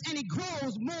festers and it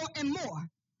grows more and more.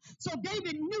 So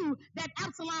David knew that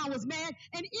Absalom was mad,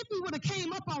 and if he would have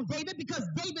came up on David, because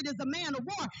David is a man of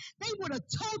war, they would have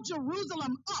tore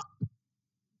Jerusalem up.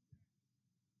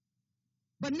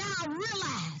 But now I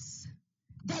realize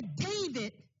that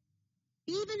David,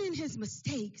 even in his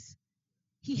mistakes,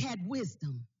 he had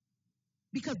wisdom.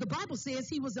 Because the Bible says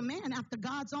he was a man after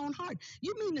God's own heart.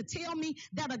 You mean to tell me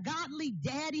that a godly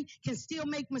daddy can still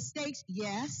make mistakes?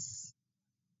 Yes.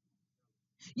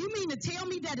 You mean to tell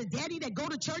me that a daddy that go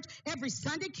to church every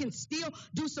Sunday can still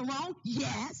do some wrong?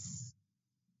 Yes.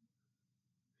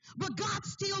 But God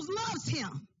still loves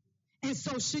him, and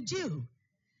so should you.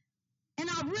 And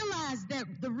I realized that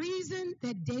the reason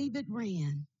that David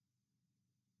ran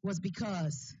was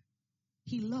because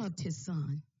he loved his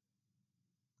son.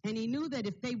 And he knew that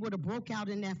if they would have broke out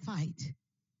in that fight,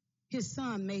 his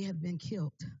son may have been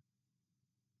killed.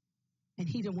 And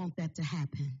he didn't want that to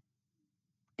happen.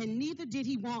 And neither did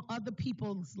he want other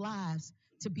people's lives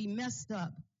to be messed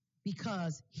up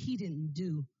because he didn't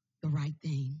do the right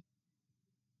thing.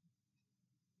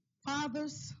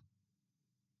 Fathers,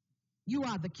 you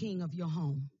are the king of your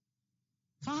home.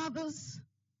 Fathers,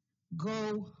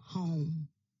 go home.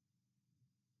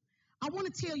 I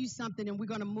want to tell you something, and we're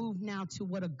going to move now to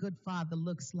what a good father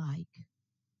looks like.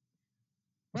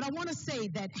 But I want to say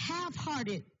that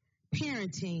half-hearted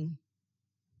parenting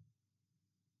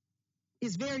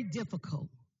is very difficult.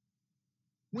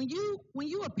 When you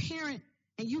a parent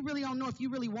and you really don't know if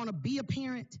you really want to be a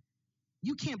parent,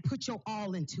 you can't put your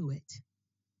all into it.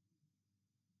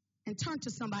 And turn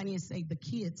to somebody and say, the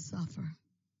kids suffer.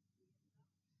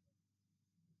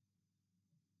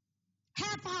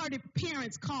 Half-hearted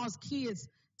parents cause kids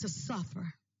to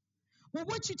suffer. Well,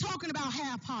 what you talking about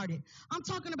half-hearted? I'm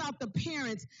talking about the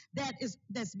parents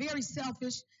that's very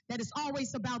selfish, that is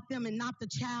always about them and not the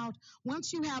child.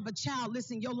 Once you have a child,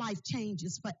 listen, your life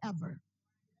changes forever.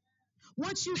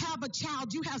 Once you have a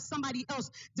child, you have somebody else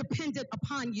dependent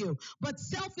upon you. But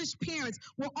selfish parents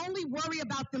will only worry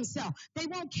about themselves. They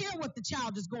won't care what the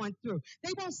child is going through.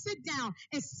 They won't sit down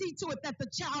and see to it that the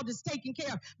child is taken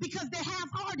care of because they're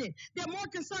half-hearted. They're more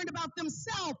concerned about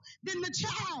themselves than the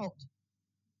child.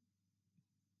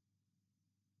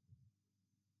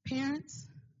 Parents,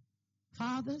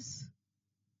 fathers,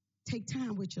 take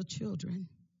time with your children.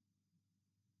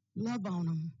 Love on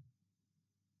them.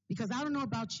 Because I don't know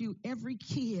about you, every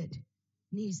kid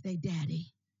needs their daddy.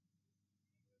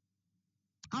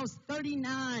 I was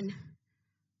 39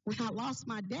 when I lost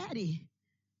my daddy.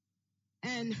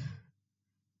 And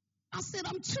I said,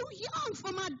 I'm too young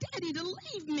for my daddy to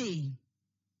leave me.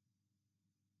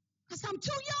 I said, I'm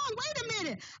too young. Wait a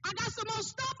minute. I got some more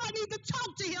stuff I need to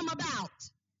talk to him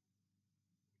about.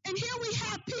 And here we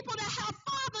have people that have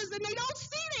fathers and they don't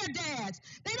see their dads.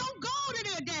 They don't go to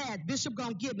their dad. Bishop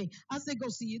gonna get me. I said, go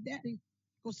see your daddy.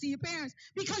 Go see your parents.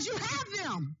 Because you have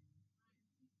them.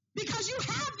 Because you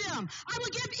have them. I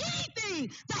would give anything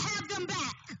to have them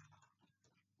back.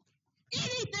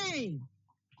 Anything.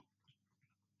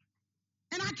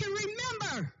 And I can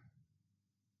remember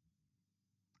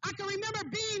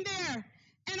being there,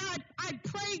 and I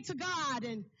prayed to God,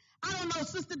 and I don't know,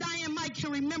 Sister Diane Mike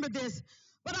can remember this,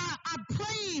 but I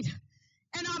prayed,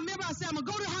 and I remember I said, I'm going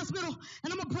to go to the hospital,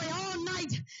 and I'm going to pray all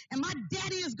night, and my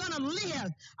daddy is going to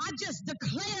live. I just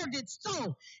declared it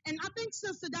so. And I think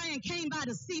Sister Diane came by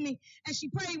to see me, and she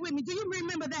prayed with me. Do you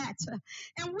remember that?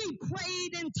 And we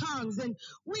prayed in tongues, and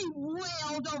we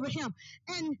wailed over him,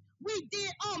 and we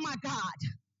did, oh my God.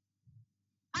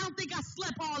 I don't think I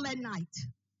slept all that night.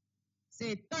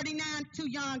 Said 39, too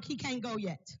young, he can't go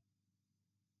yet.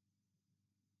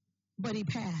 But he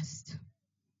passed.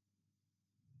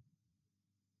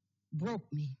 Broke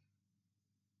me.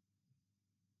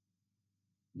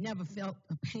 Never felt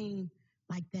a pain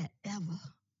like that ever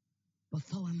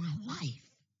before in my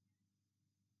life.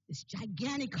 This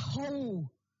gigantic hole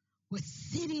was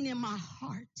sitting in my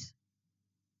heart.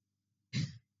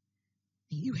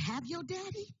 You have your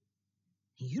daddy?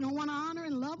 You don't want to honor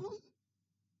and love him?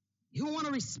 You don't want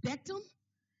to respect him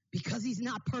because he's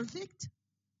not perfect?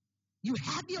 You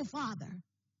have your father.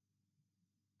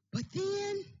 But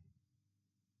then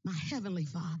my heavenly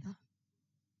Father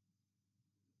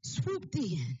swooped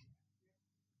in,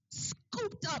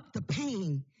 scooped up the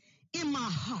pain in my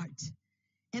heart,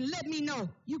 and let me know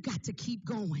you got to keep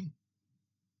going.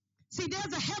 See,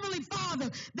 there's a heavenly Father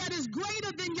that is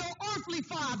greater than your earthly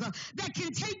father that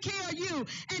can take care of you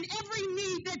and every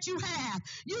need that you have.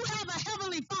 You have a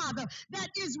heavenly Father that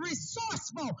is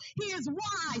resourceful. He is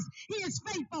wise. He is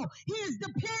faithful. He is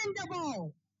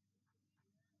dependable.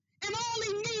 And all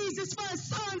he needs is for his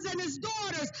sons and his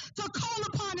daughters to call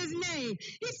upon his name.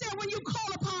 He said, when you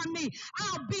call upon me,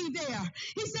 I'll be there.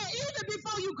 He said, even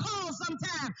before you call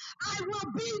sometime, I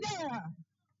will be there.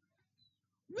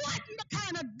 What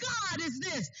kind of God is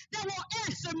this that will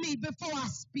answer me before I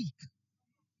speak?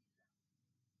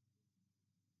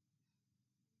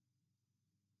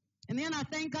 And then I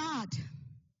thank God.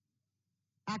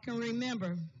 I can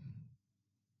remember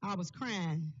I was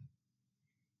crying,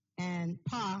 and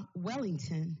Pa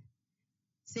Wellington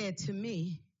said to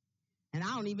me, and I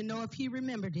don't even know if he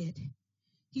remembered it,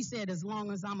 he said, as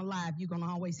long as I'm alive, you're going to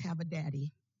always have a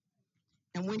daddy.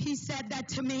 And when he said that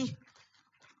to me,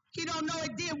 he don't know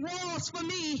it did walls for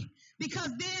me, because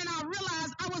then I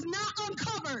realized I was not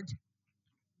uncovered.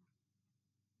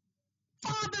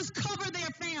 Fathers cover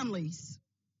their families.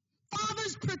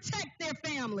 Fathers protect their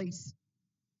families.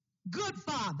 Good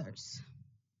fathers.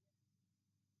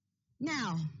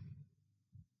 Now,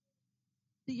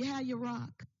 do you have your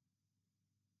rock?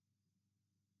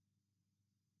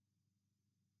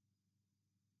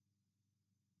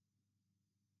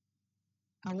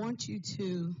 I want you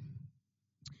to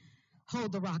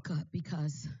hold the rock up,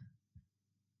 because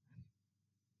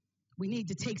we need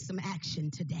to take some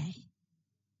action today.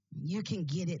 You can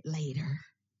get it later.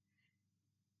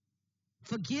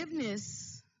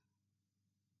 Forgiveness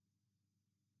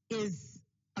is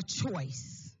a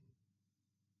choice.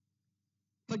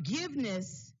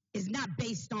 Forgiveness is not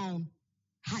based on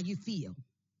how you feel.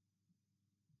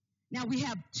 Now, we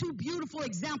have two beautiful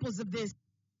examples of this.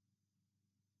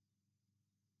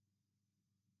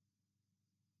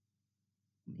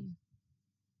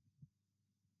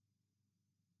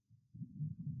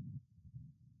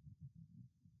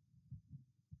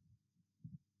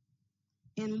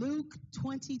 In Luke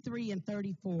 23 and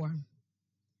 34,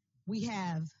 we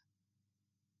have,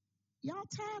 y'all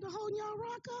tired of holding y'all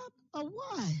rock up or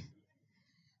what?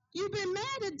 You've been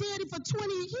mad at daddy for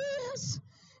 20 years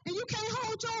and you can't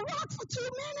hold your rock for 2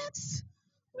 minutes?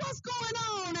 What's going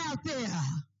on out there?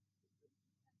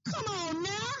 Come on now.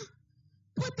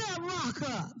 Put that rock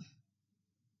up.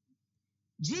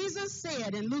 Jesus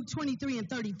said in Luke 23 and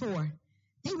 34,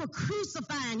 they were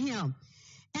crucifying him.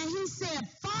 And he said,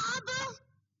 Father,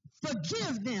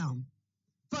 forgive them,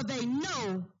 for they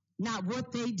know not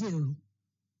what they do.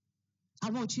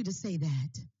 I want you to say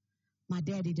that. My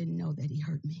daddy didn't know that he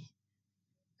hurt me.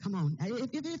 Come on.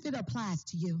 If it applies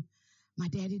to you, my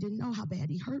daddy didn't know how bad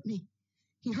he hurt me.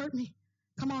 He heard me.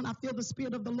 Come on, I feel the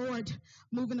Spirit of the Lord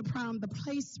moving around the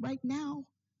place right now.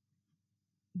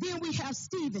 Then we have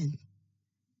Stephen.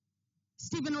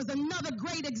 Stephen was another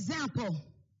great example.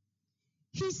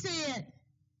 He said,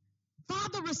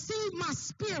 Father, receive my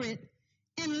spirit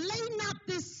and lay not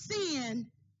this sin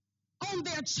on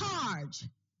their charge.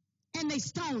 And they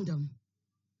stoned him.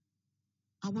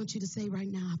 I want you to say right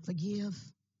now, I forgive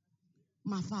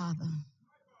my father,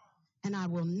 and I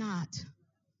will not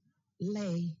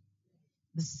lay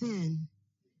the sin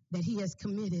that he has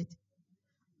committed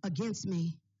against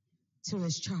me to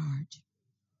his charge.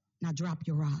 Now drop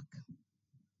your rock.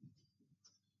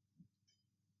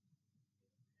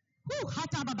 Woo,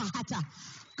 hata baba hata.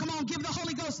 Come on, give the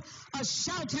Holy Ghost a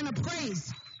shout and a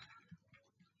praise.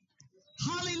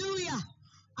 Hallelujah.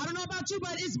 I don't know about you,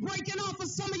 but it's breaking off for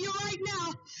some of you right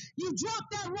now. You drop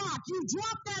that rock. You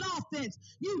drop that offense.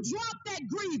 You drop that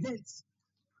grievance.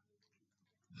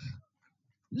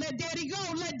 Let daddy go.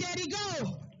 Let daddy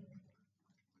go.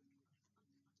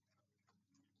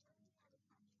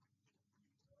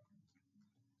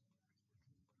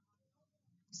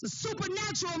 It's a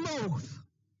supernatural move.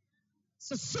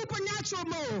 It's a supernatural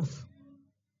move.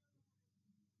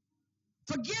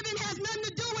 Forgiving has nothing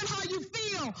to do with how you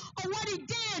feel or what he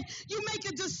did. You make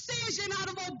a decision out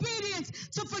of obedience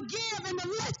to forgive and to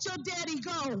let your daddy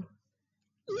go.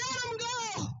 Let him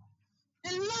go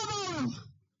and love on him.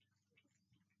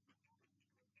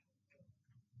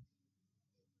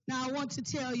 Now, I want to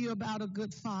tell you about a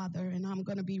good father, and I'm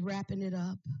going to be wrapping it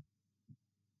up.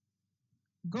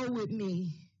 Go with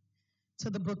me to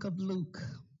the book of Luke.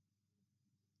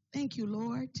 Thank you,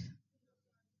 Lord,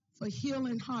 for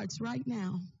healing hearts right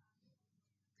now.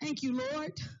 Thank you,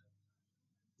 Lord,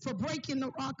 for breaking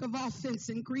the rock of offense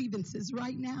and grievances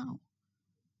right now.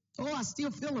 Oh, I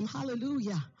still feel them.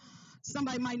 Hallelujah.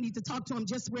 Somebody might need to talk to him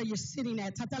just where you're sitting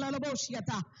at.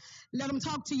 Let them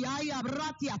talk to you.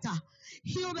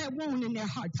 Heal that wound in their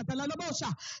heart.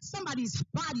 Somebody's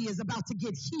body is about to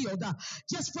get healed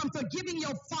just from forgiving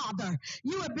your father.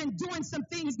 You have been doing some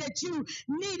things that you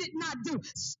needed not do.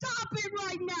 Stop it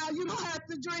right now. You don't have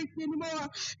to drink anymore.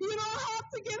 You don't have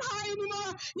to get high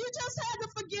anymore. You just had to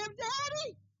forgive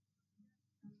daddy.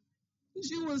 Because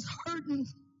you was hurting.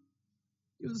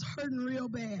 You was hurting real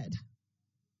bad.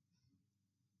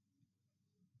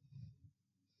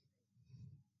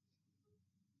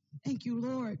 Thank you,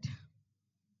 Lord.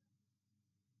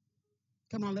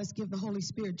 Come on, let's give the Holy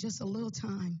Spirit just a little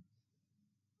time.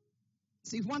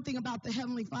 See, one thing about the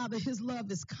Heavenly Father, his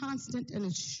love is constant and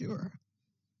it's sure.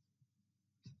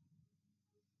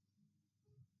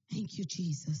 Thank you,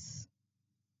 Jesus.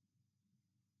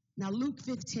 Now, Luke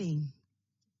 15,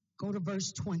 go to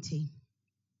verse 20.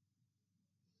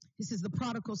 This is the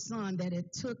prodigal son that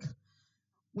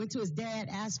went to his dad,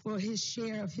 asked for his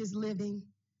share of his living.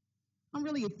 I'm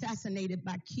really fascinated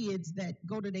by kids that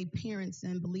go to their parents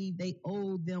and believe they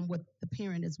owe them what the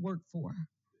parent has worked for.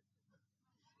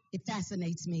 It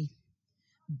fascinates me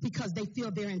because they feel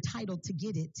they're entitled to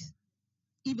get it,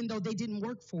 even though they didn't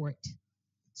work for it.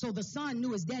 So the son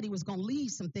knew his daddy was going to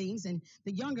leave some things, and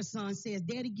the younger son says,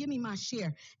 Daddy, give me my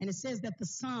share. And it says that the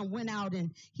son went out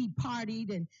and he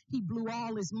partied and he blew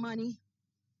all his money.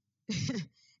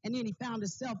 And then he found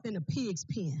himself in a pig's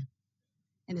pen.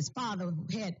 And his father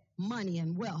had money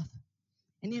and wealth.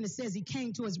 And then it says he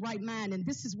came to his right mind. And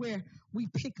this is where we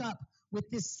pick up with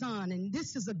this son. And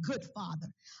this is a good father.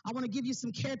 I want to give you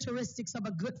some characteristics of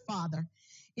a good father.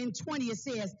 In 20 it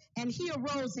says, and he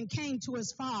arose and came to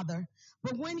his father.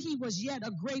 But when he was yet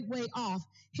a great way off,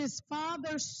 his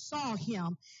father saw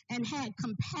him and had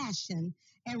compassion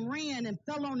and ran and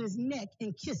fell on his neck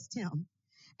and kissed him.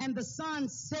 And the son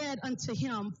said unto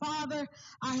him, Father,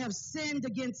 I have sinned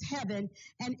against heaven,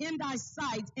 and in thy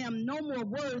sight am no more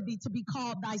worthy to be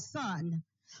called thy son.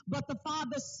 But the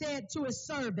father said to his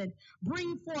servant,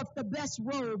 Bring forth the best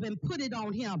robe and put it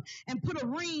on him, and put a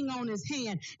ring on his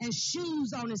hand and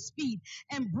shoes on his feet,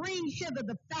 and bring hither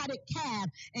the fatted calf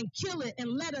and kill it,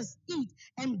 and let us eat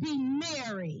and be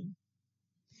merry.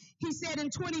 He said in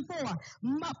 24,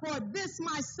 for this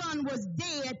my son was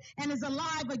dead and is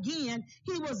alive again.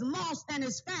 He was lost and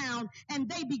is found, and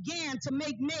they began to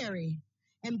make merry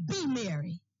and be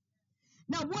merry.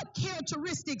 Now, what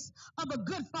characteristics of a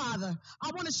good father? I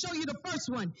want to show you the first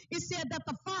one. It said that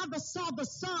the father saw the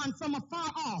son from afar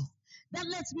off. That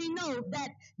lets me know that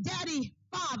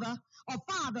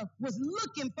father was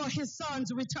looking for his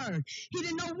son's return. He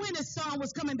didn't know when his son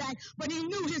was coming back, but he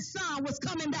knew his son was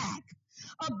coming back.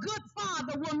 A good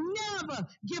father will never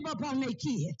give up on their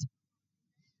kid.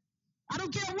 I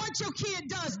don't care what your kid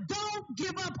does. Don't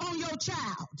give up on your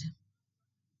child.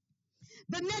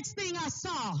 The next thing I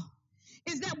saw,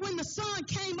 is that when the son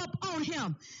came up on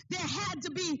him, there had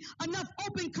to be enough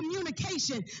open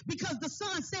communication, because the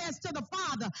son says to the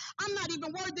father, I'm not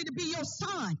even worthy to be your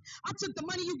son. I took the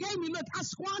money you gave me. Look, I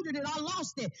squandered it. I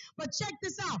lost it. But check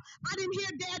this out. I didn't hear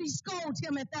daddy scold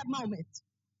him at that moment.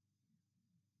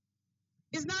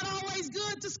 It's not always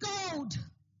good to scold.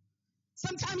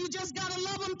 Sometimes you just got to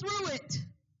love him through it.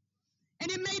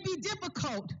 And it may be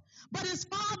difficult, but his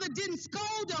father didn't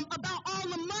scold him about all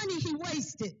the money he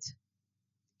wasted.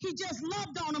 He just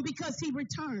loved on him because he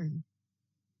returned.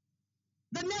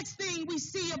 The next thing we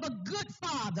see of a good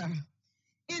father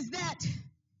is that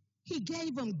he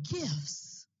gave him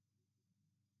gifts.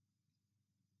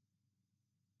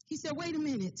 He said, wait a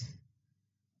minute.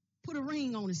 Put a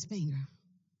ring on his finger.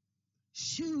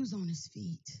 Shoes on his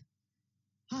feet.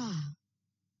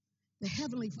 The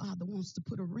Heavenly Father wants to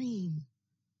put a ring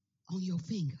on your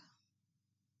finger.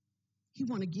 He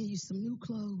want to give you some new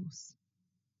clothes.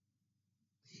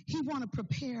 He want to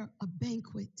prepare a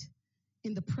banquet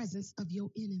in the presence of your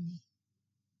enemy.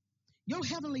 Your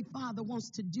Heavenly Father wants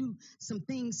to do some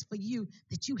things for you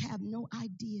that you have no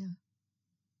idea.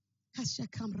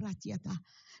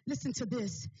 Listen to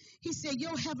this. He said,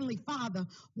 your Heavenly Father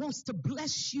wants to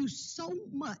bless you so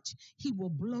much, He will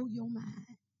blow your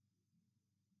mind.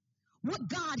 What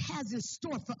God has in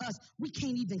store for us, we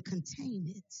can't even contain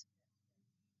it.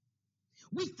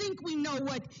 We think we know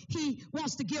what He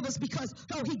wants to give us because,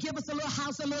 He give us a little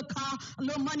house, a little car, a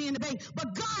little money in the bank.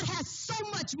 But God has so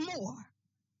much more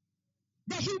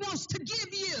that He wants to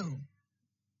give you.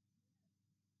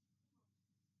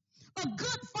 A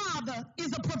good father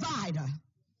is a provider.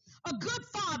 A good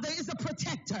father is a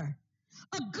protector.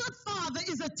 A good father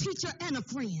is a teacher and a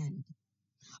friend.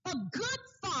 A good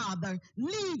father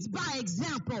leads by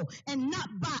example and not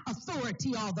by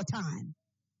authority all the time.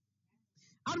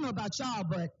 I don't know about y'all,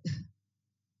 but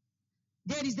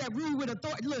daddies that rule with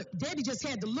authority, look, daddy just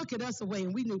had to look at us away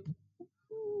and we knew.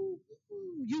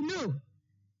 You knew.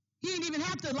 He didn't even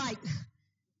have to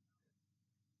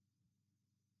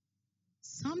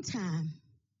Sometimes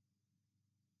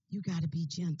you got to be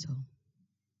gentle.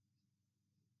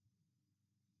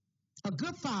 A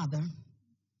good father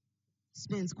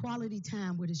spends quality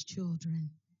time with his children.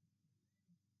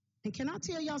 And can I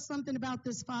tell y'all something about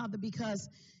this father? Because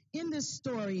in this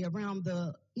story, around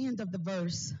the end of the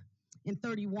verse in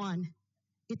 31,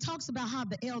 it talks about how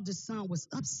the eldest son was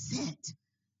upset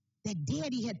that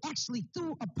daddy had actually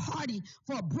threw a party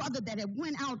for a brother that had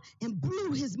went out and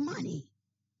blew his money.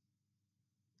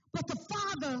 But the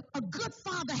father, a good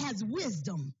father, has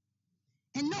wisdom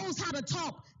and knows how to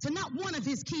talk to not one of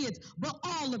his kids, but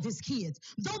all of his kids.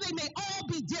 Though they may all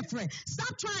be different,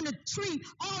 stop trying to treat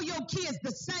all your kids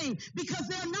the same, because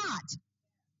they're not.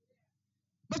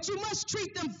 But you must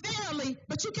treat them fairly,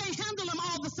 but you can't handle them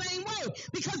all the same way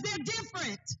because they're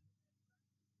different.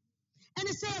 And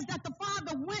it says that the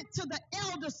father went to the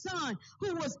elder son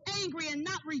who was angry and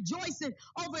not rejoicing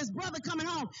over his brother coming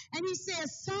home. And he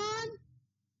says, son,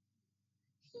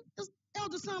 the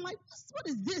elder son like, what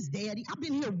is this, daddy? I've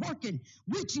been here working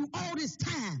with you all this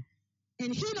time.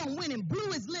 And he done went and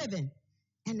blew his living.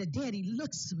 And the daddy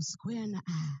looks him square in the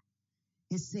eye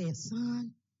and said,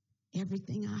 son,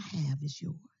 everything I have is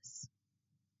yours.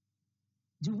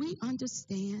 Do we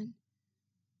understand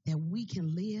that we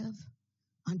can live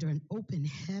under an open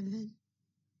heaven?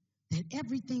 That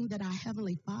everything that our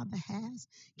Heavenly Father has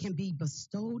can be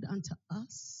bestowed unto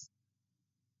us?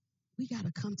 We got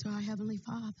to come to our Heavenly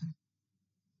Father.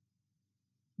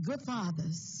 Good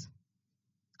fathers,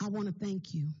 I want to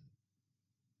thank you.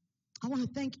 I want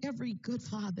to thank every good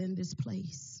father in this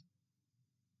place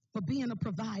for being a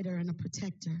provider and a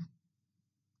protector.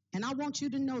 And I want you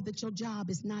to know that your job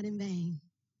is not in vain.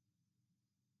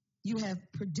 You have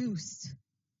produced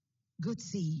good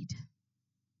seed.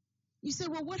 You say,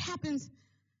 well, what happens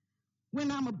when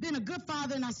been a good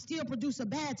father and I still produce a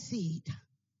bad seed?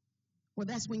 Well,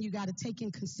 that's when you got to take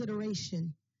in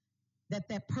consideration that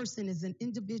that person is an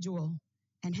individual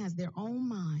and has their own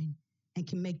mind and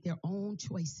can make their own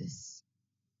choices.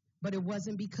 But it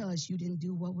wasn't because you didn't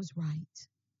do what was right.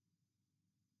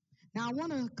 Now, I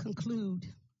want to conclude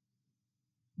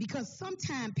because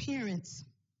sometimes parents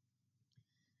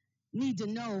need to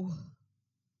know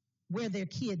where their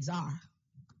kids are.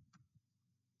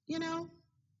 You know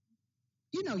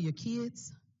your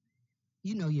kids.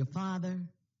 You know your father.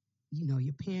 You know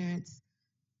your parents.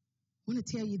 I want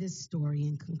to tell you this story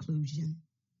in conclusion.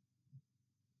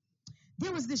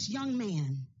 There was this young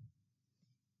man.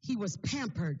 He was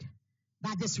pampered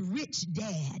by this rich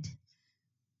dad.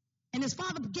 And his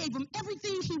father gave him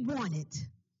everything he wanted.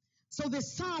 So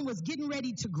this son was getting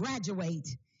ready to graduate.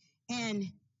 And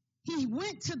he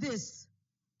went to this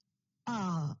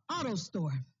auto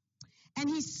store. And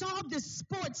he saw this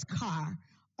sports car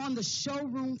on the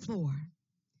showroom floor.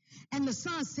 And the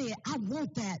son said, I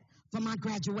want that for my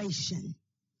graduation.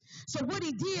 So what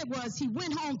he did was he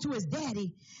went home to his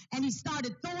daddy and he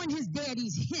started throwing his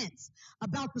daddy's hints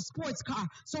about the sports car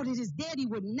so that his daddy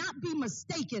would not be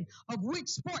mistaken of which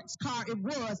sports car it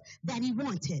was that he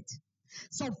wanted.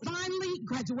 So finally,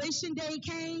 graduation day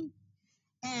came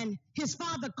and his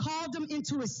father called him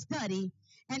into his study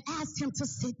and asked him to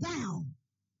sit down.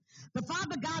 The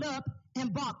father got up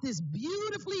and bought this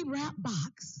beautifully wrapped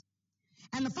box.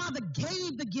 And the father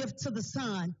gave the gift to the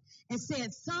son and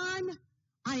said, son,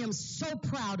 I am so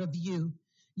proud of you.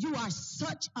 You are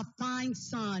such a fine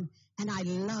son, and I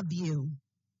love you.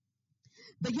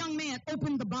 The young man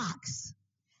opened the box,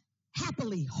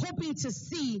 happily hoping to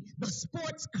see the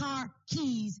sports car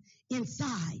keys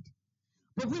inside.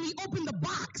 But when he opened the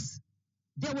box,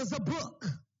 there was a book.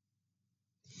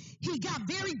 He got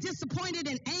very disappointed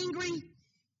and angry,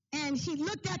 and he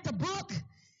looked at the book,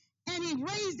 and he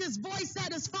raised his voice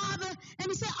at his father, and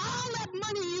he said, all that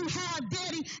money you have,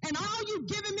 Daddy, and all you've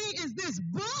given me is this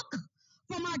book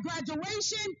for my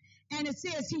graduation. And it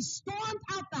says he stormed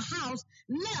out the house,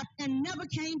 left, and never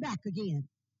came back again.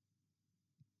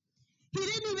 He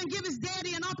didn't even give his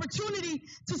daddy an opportunity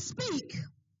to speak.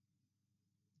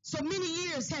 So many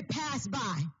years had passed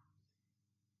by.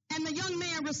 And the young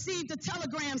man received a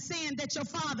telegram saying that your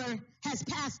father has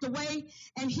passed away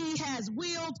and he has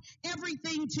willed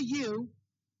everything to you.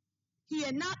 He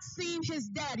had not seen his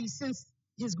daddy since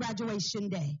his graduation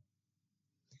day.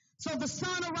 So the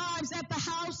son arrives at the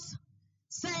house,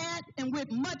 sad and with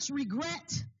much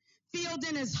regret filled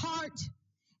in his heart.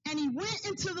 And he went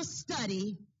into the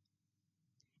study.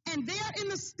 And there in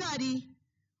the study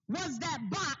was that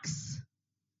box,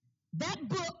 that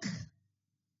book,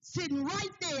 sitting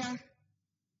right there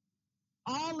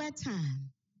all that time.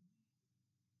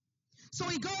 So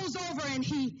he goes over and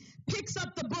he picks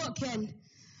up the book, and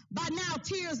by now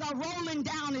tears are rolling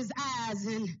down his eyes,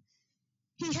 and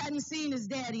he hadn't seen his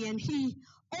daddy, and he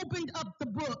opened up the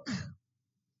book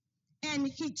and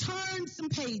he turned some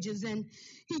pages, and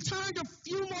he turned a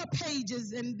few more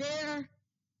pages, and there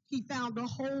he found a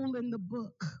hole in the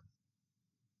book.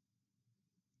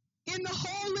 In the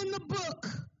hole in the book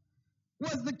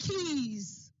was the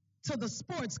keys to the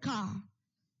sports car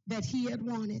that he had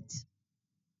wanted.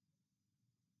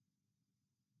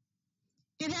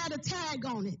 It had a tag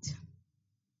on it.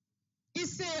 It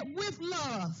said, with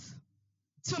love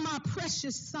to my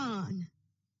precious son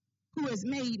who has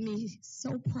made me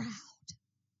so proud.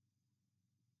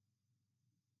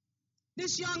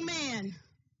 This young man,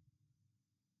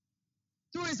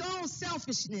 through his own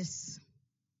selfishness,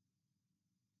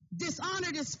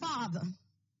 dishonored his father,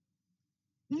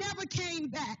 never came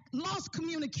back, lost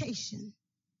communication.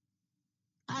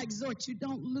 I exhort you,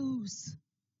 don't lose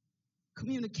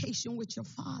communication with your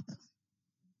father.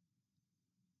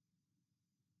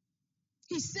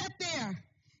 He sat there.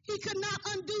 He could not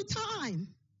undo time.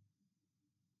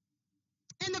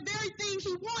 And the very thing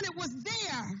he wanted was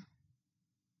there.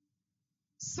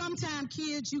 Sometimes,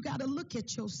 kids, you got to look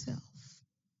at yourself.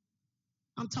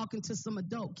 I'm talking to some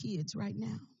adult kids right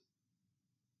now.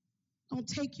 Don't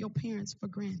take your parents for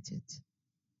granted.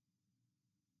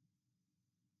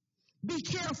 Be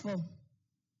careful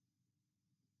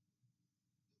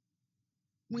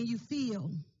when you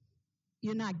feel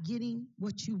you're not getting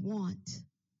what you want,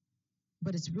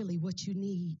 but it's really what you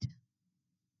need.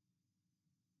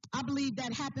 I believe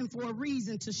that happened for a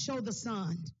reason, to show the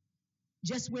son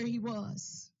just where he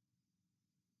was.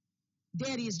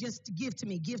 Daddy is just to give to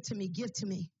me, give to me, give to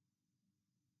me.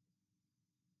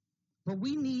 But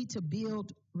we need to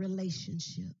build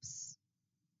relationships.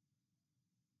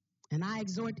 And I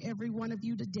exhort every one of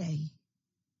you today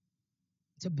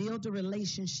to build a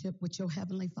relationship with your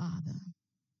Heavenly Father.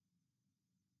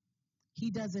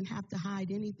 He doesn't have to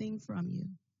hide anything from you.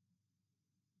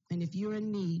 And if you're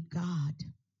in need, God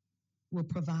will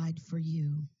provide for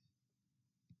you.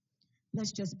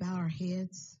 Let's just bow our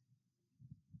heads.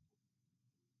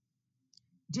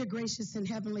 Dear gracious and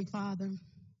Heavenly Father,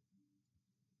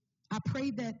 I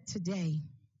pray that today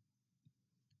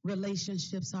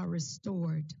relationships are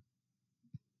restored.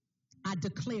 I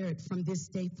declare it from this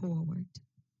day forward.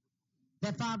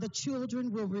 That, Father,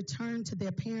 children will return to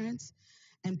their parents,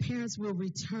 and parents will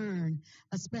return,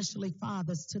 especially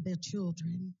fathers, to their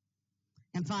children.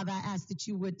 And Father, I ask that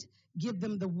you would give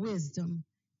them the wisdom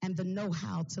and the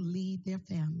know-how to lead their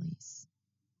families.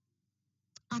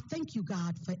 I thank you,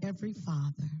 God, for every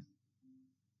father.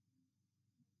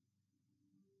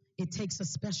 It takes a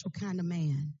special kind of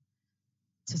man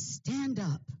to stand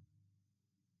up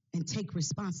and and take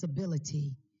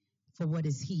responsibility for what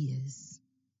is his.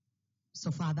 So,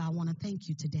 Father, I want to thank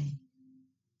you today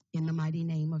in the mighty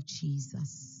name of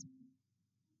Jesus.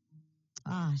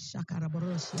 Ah,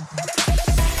 shakaraboroshiata.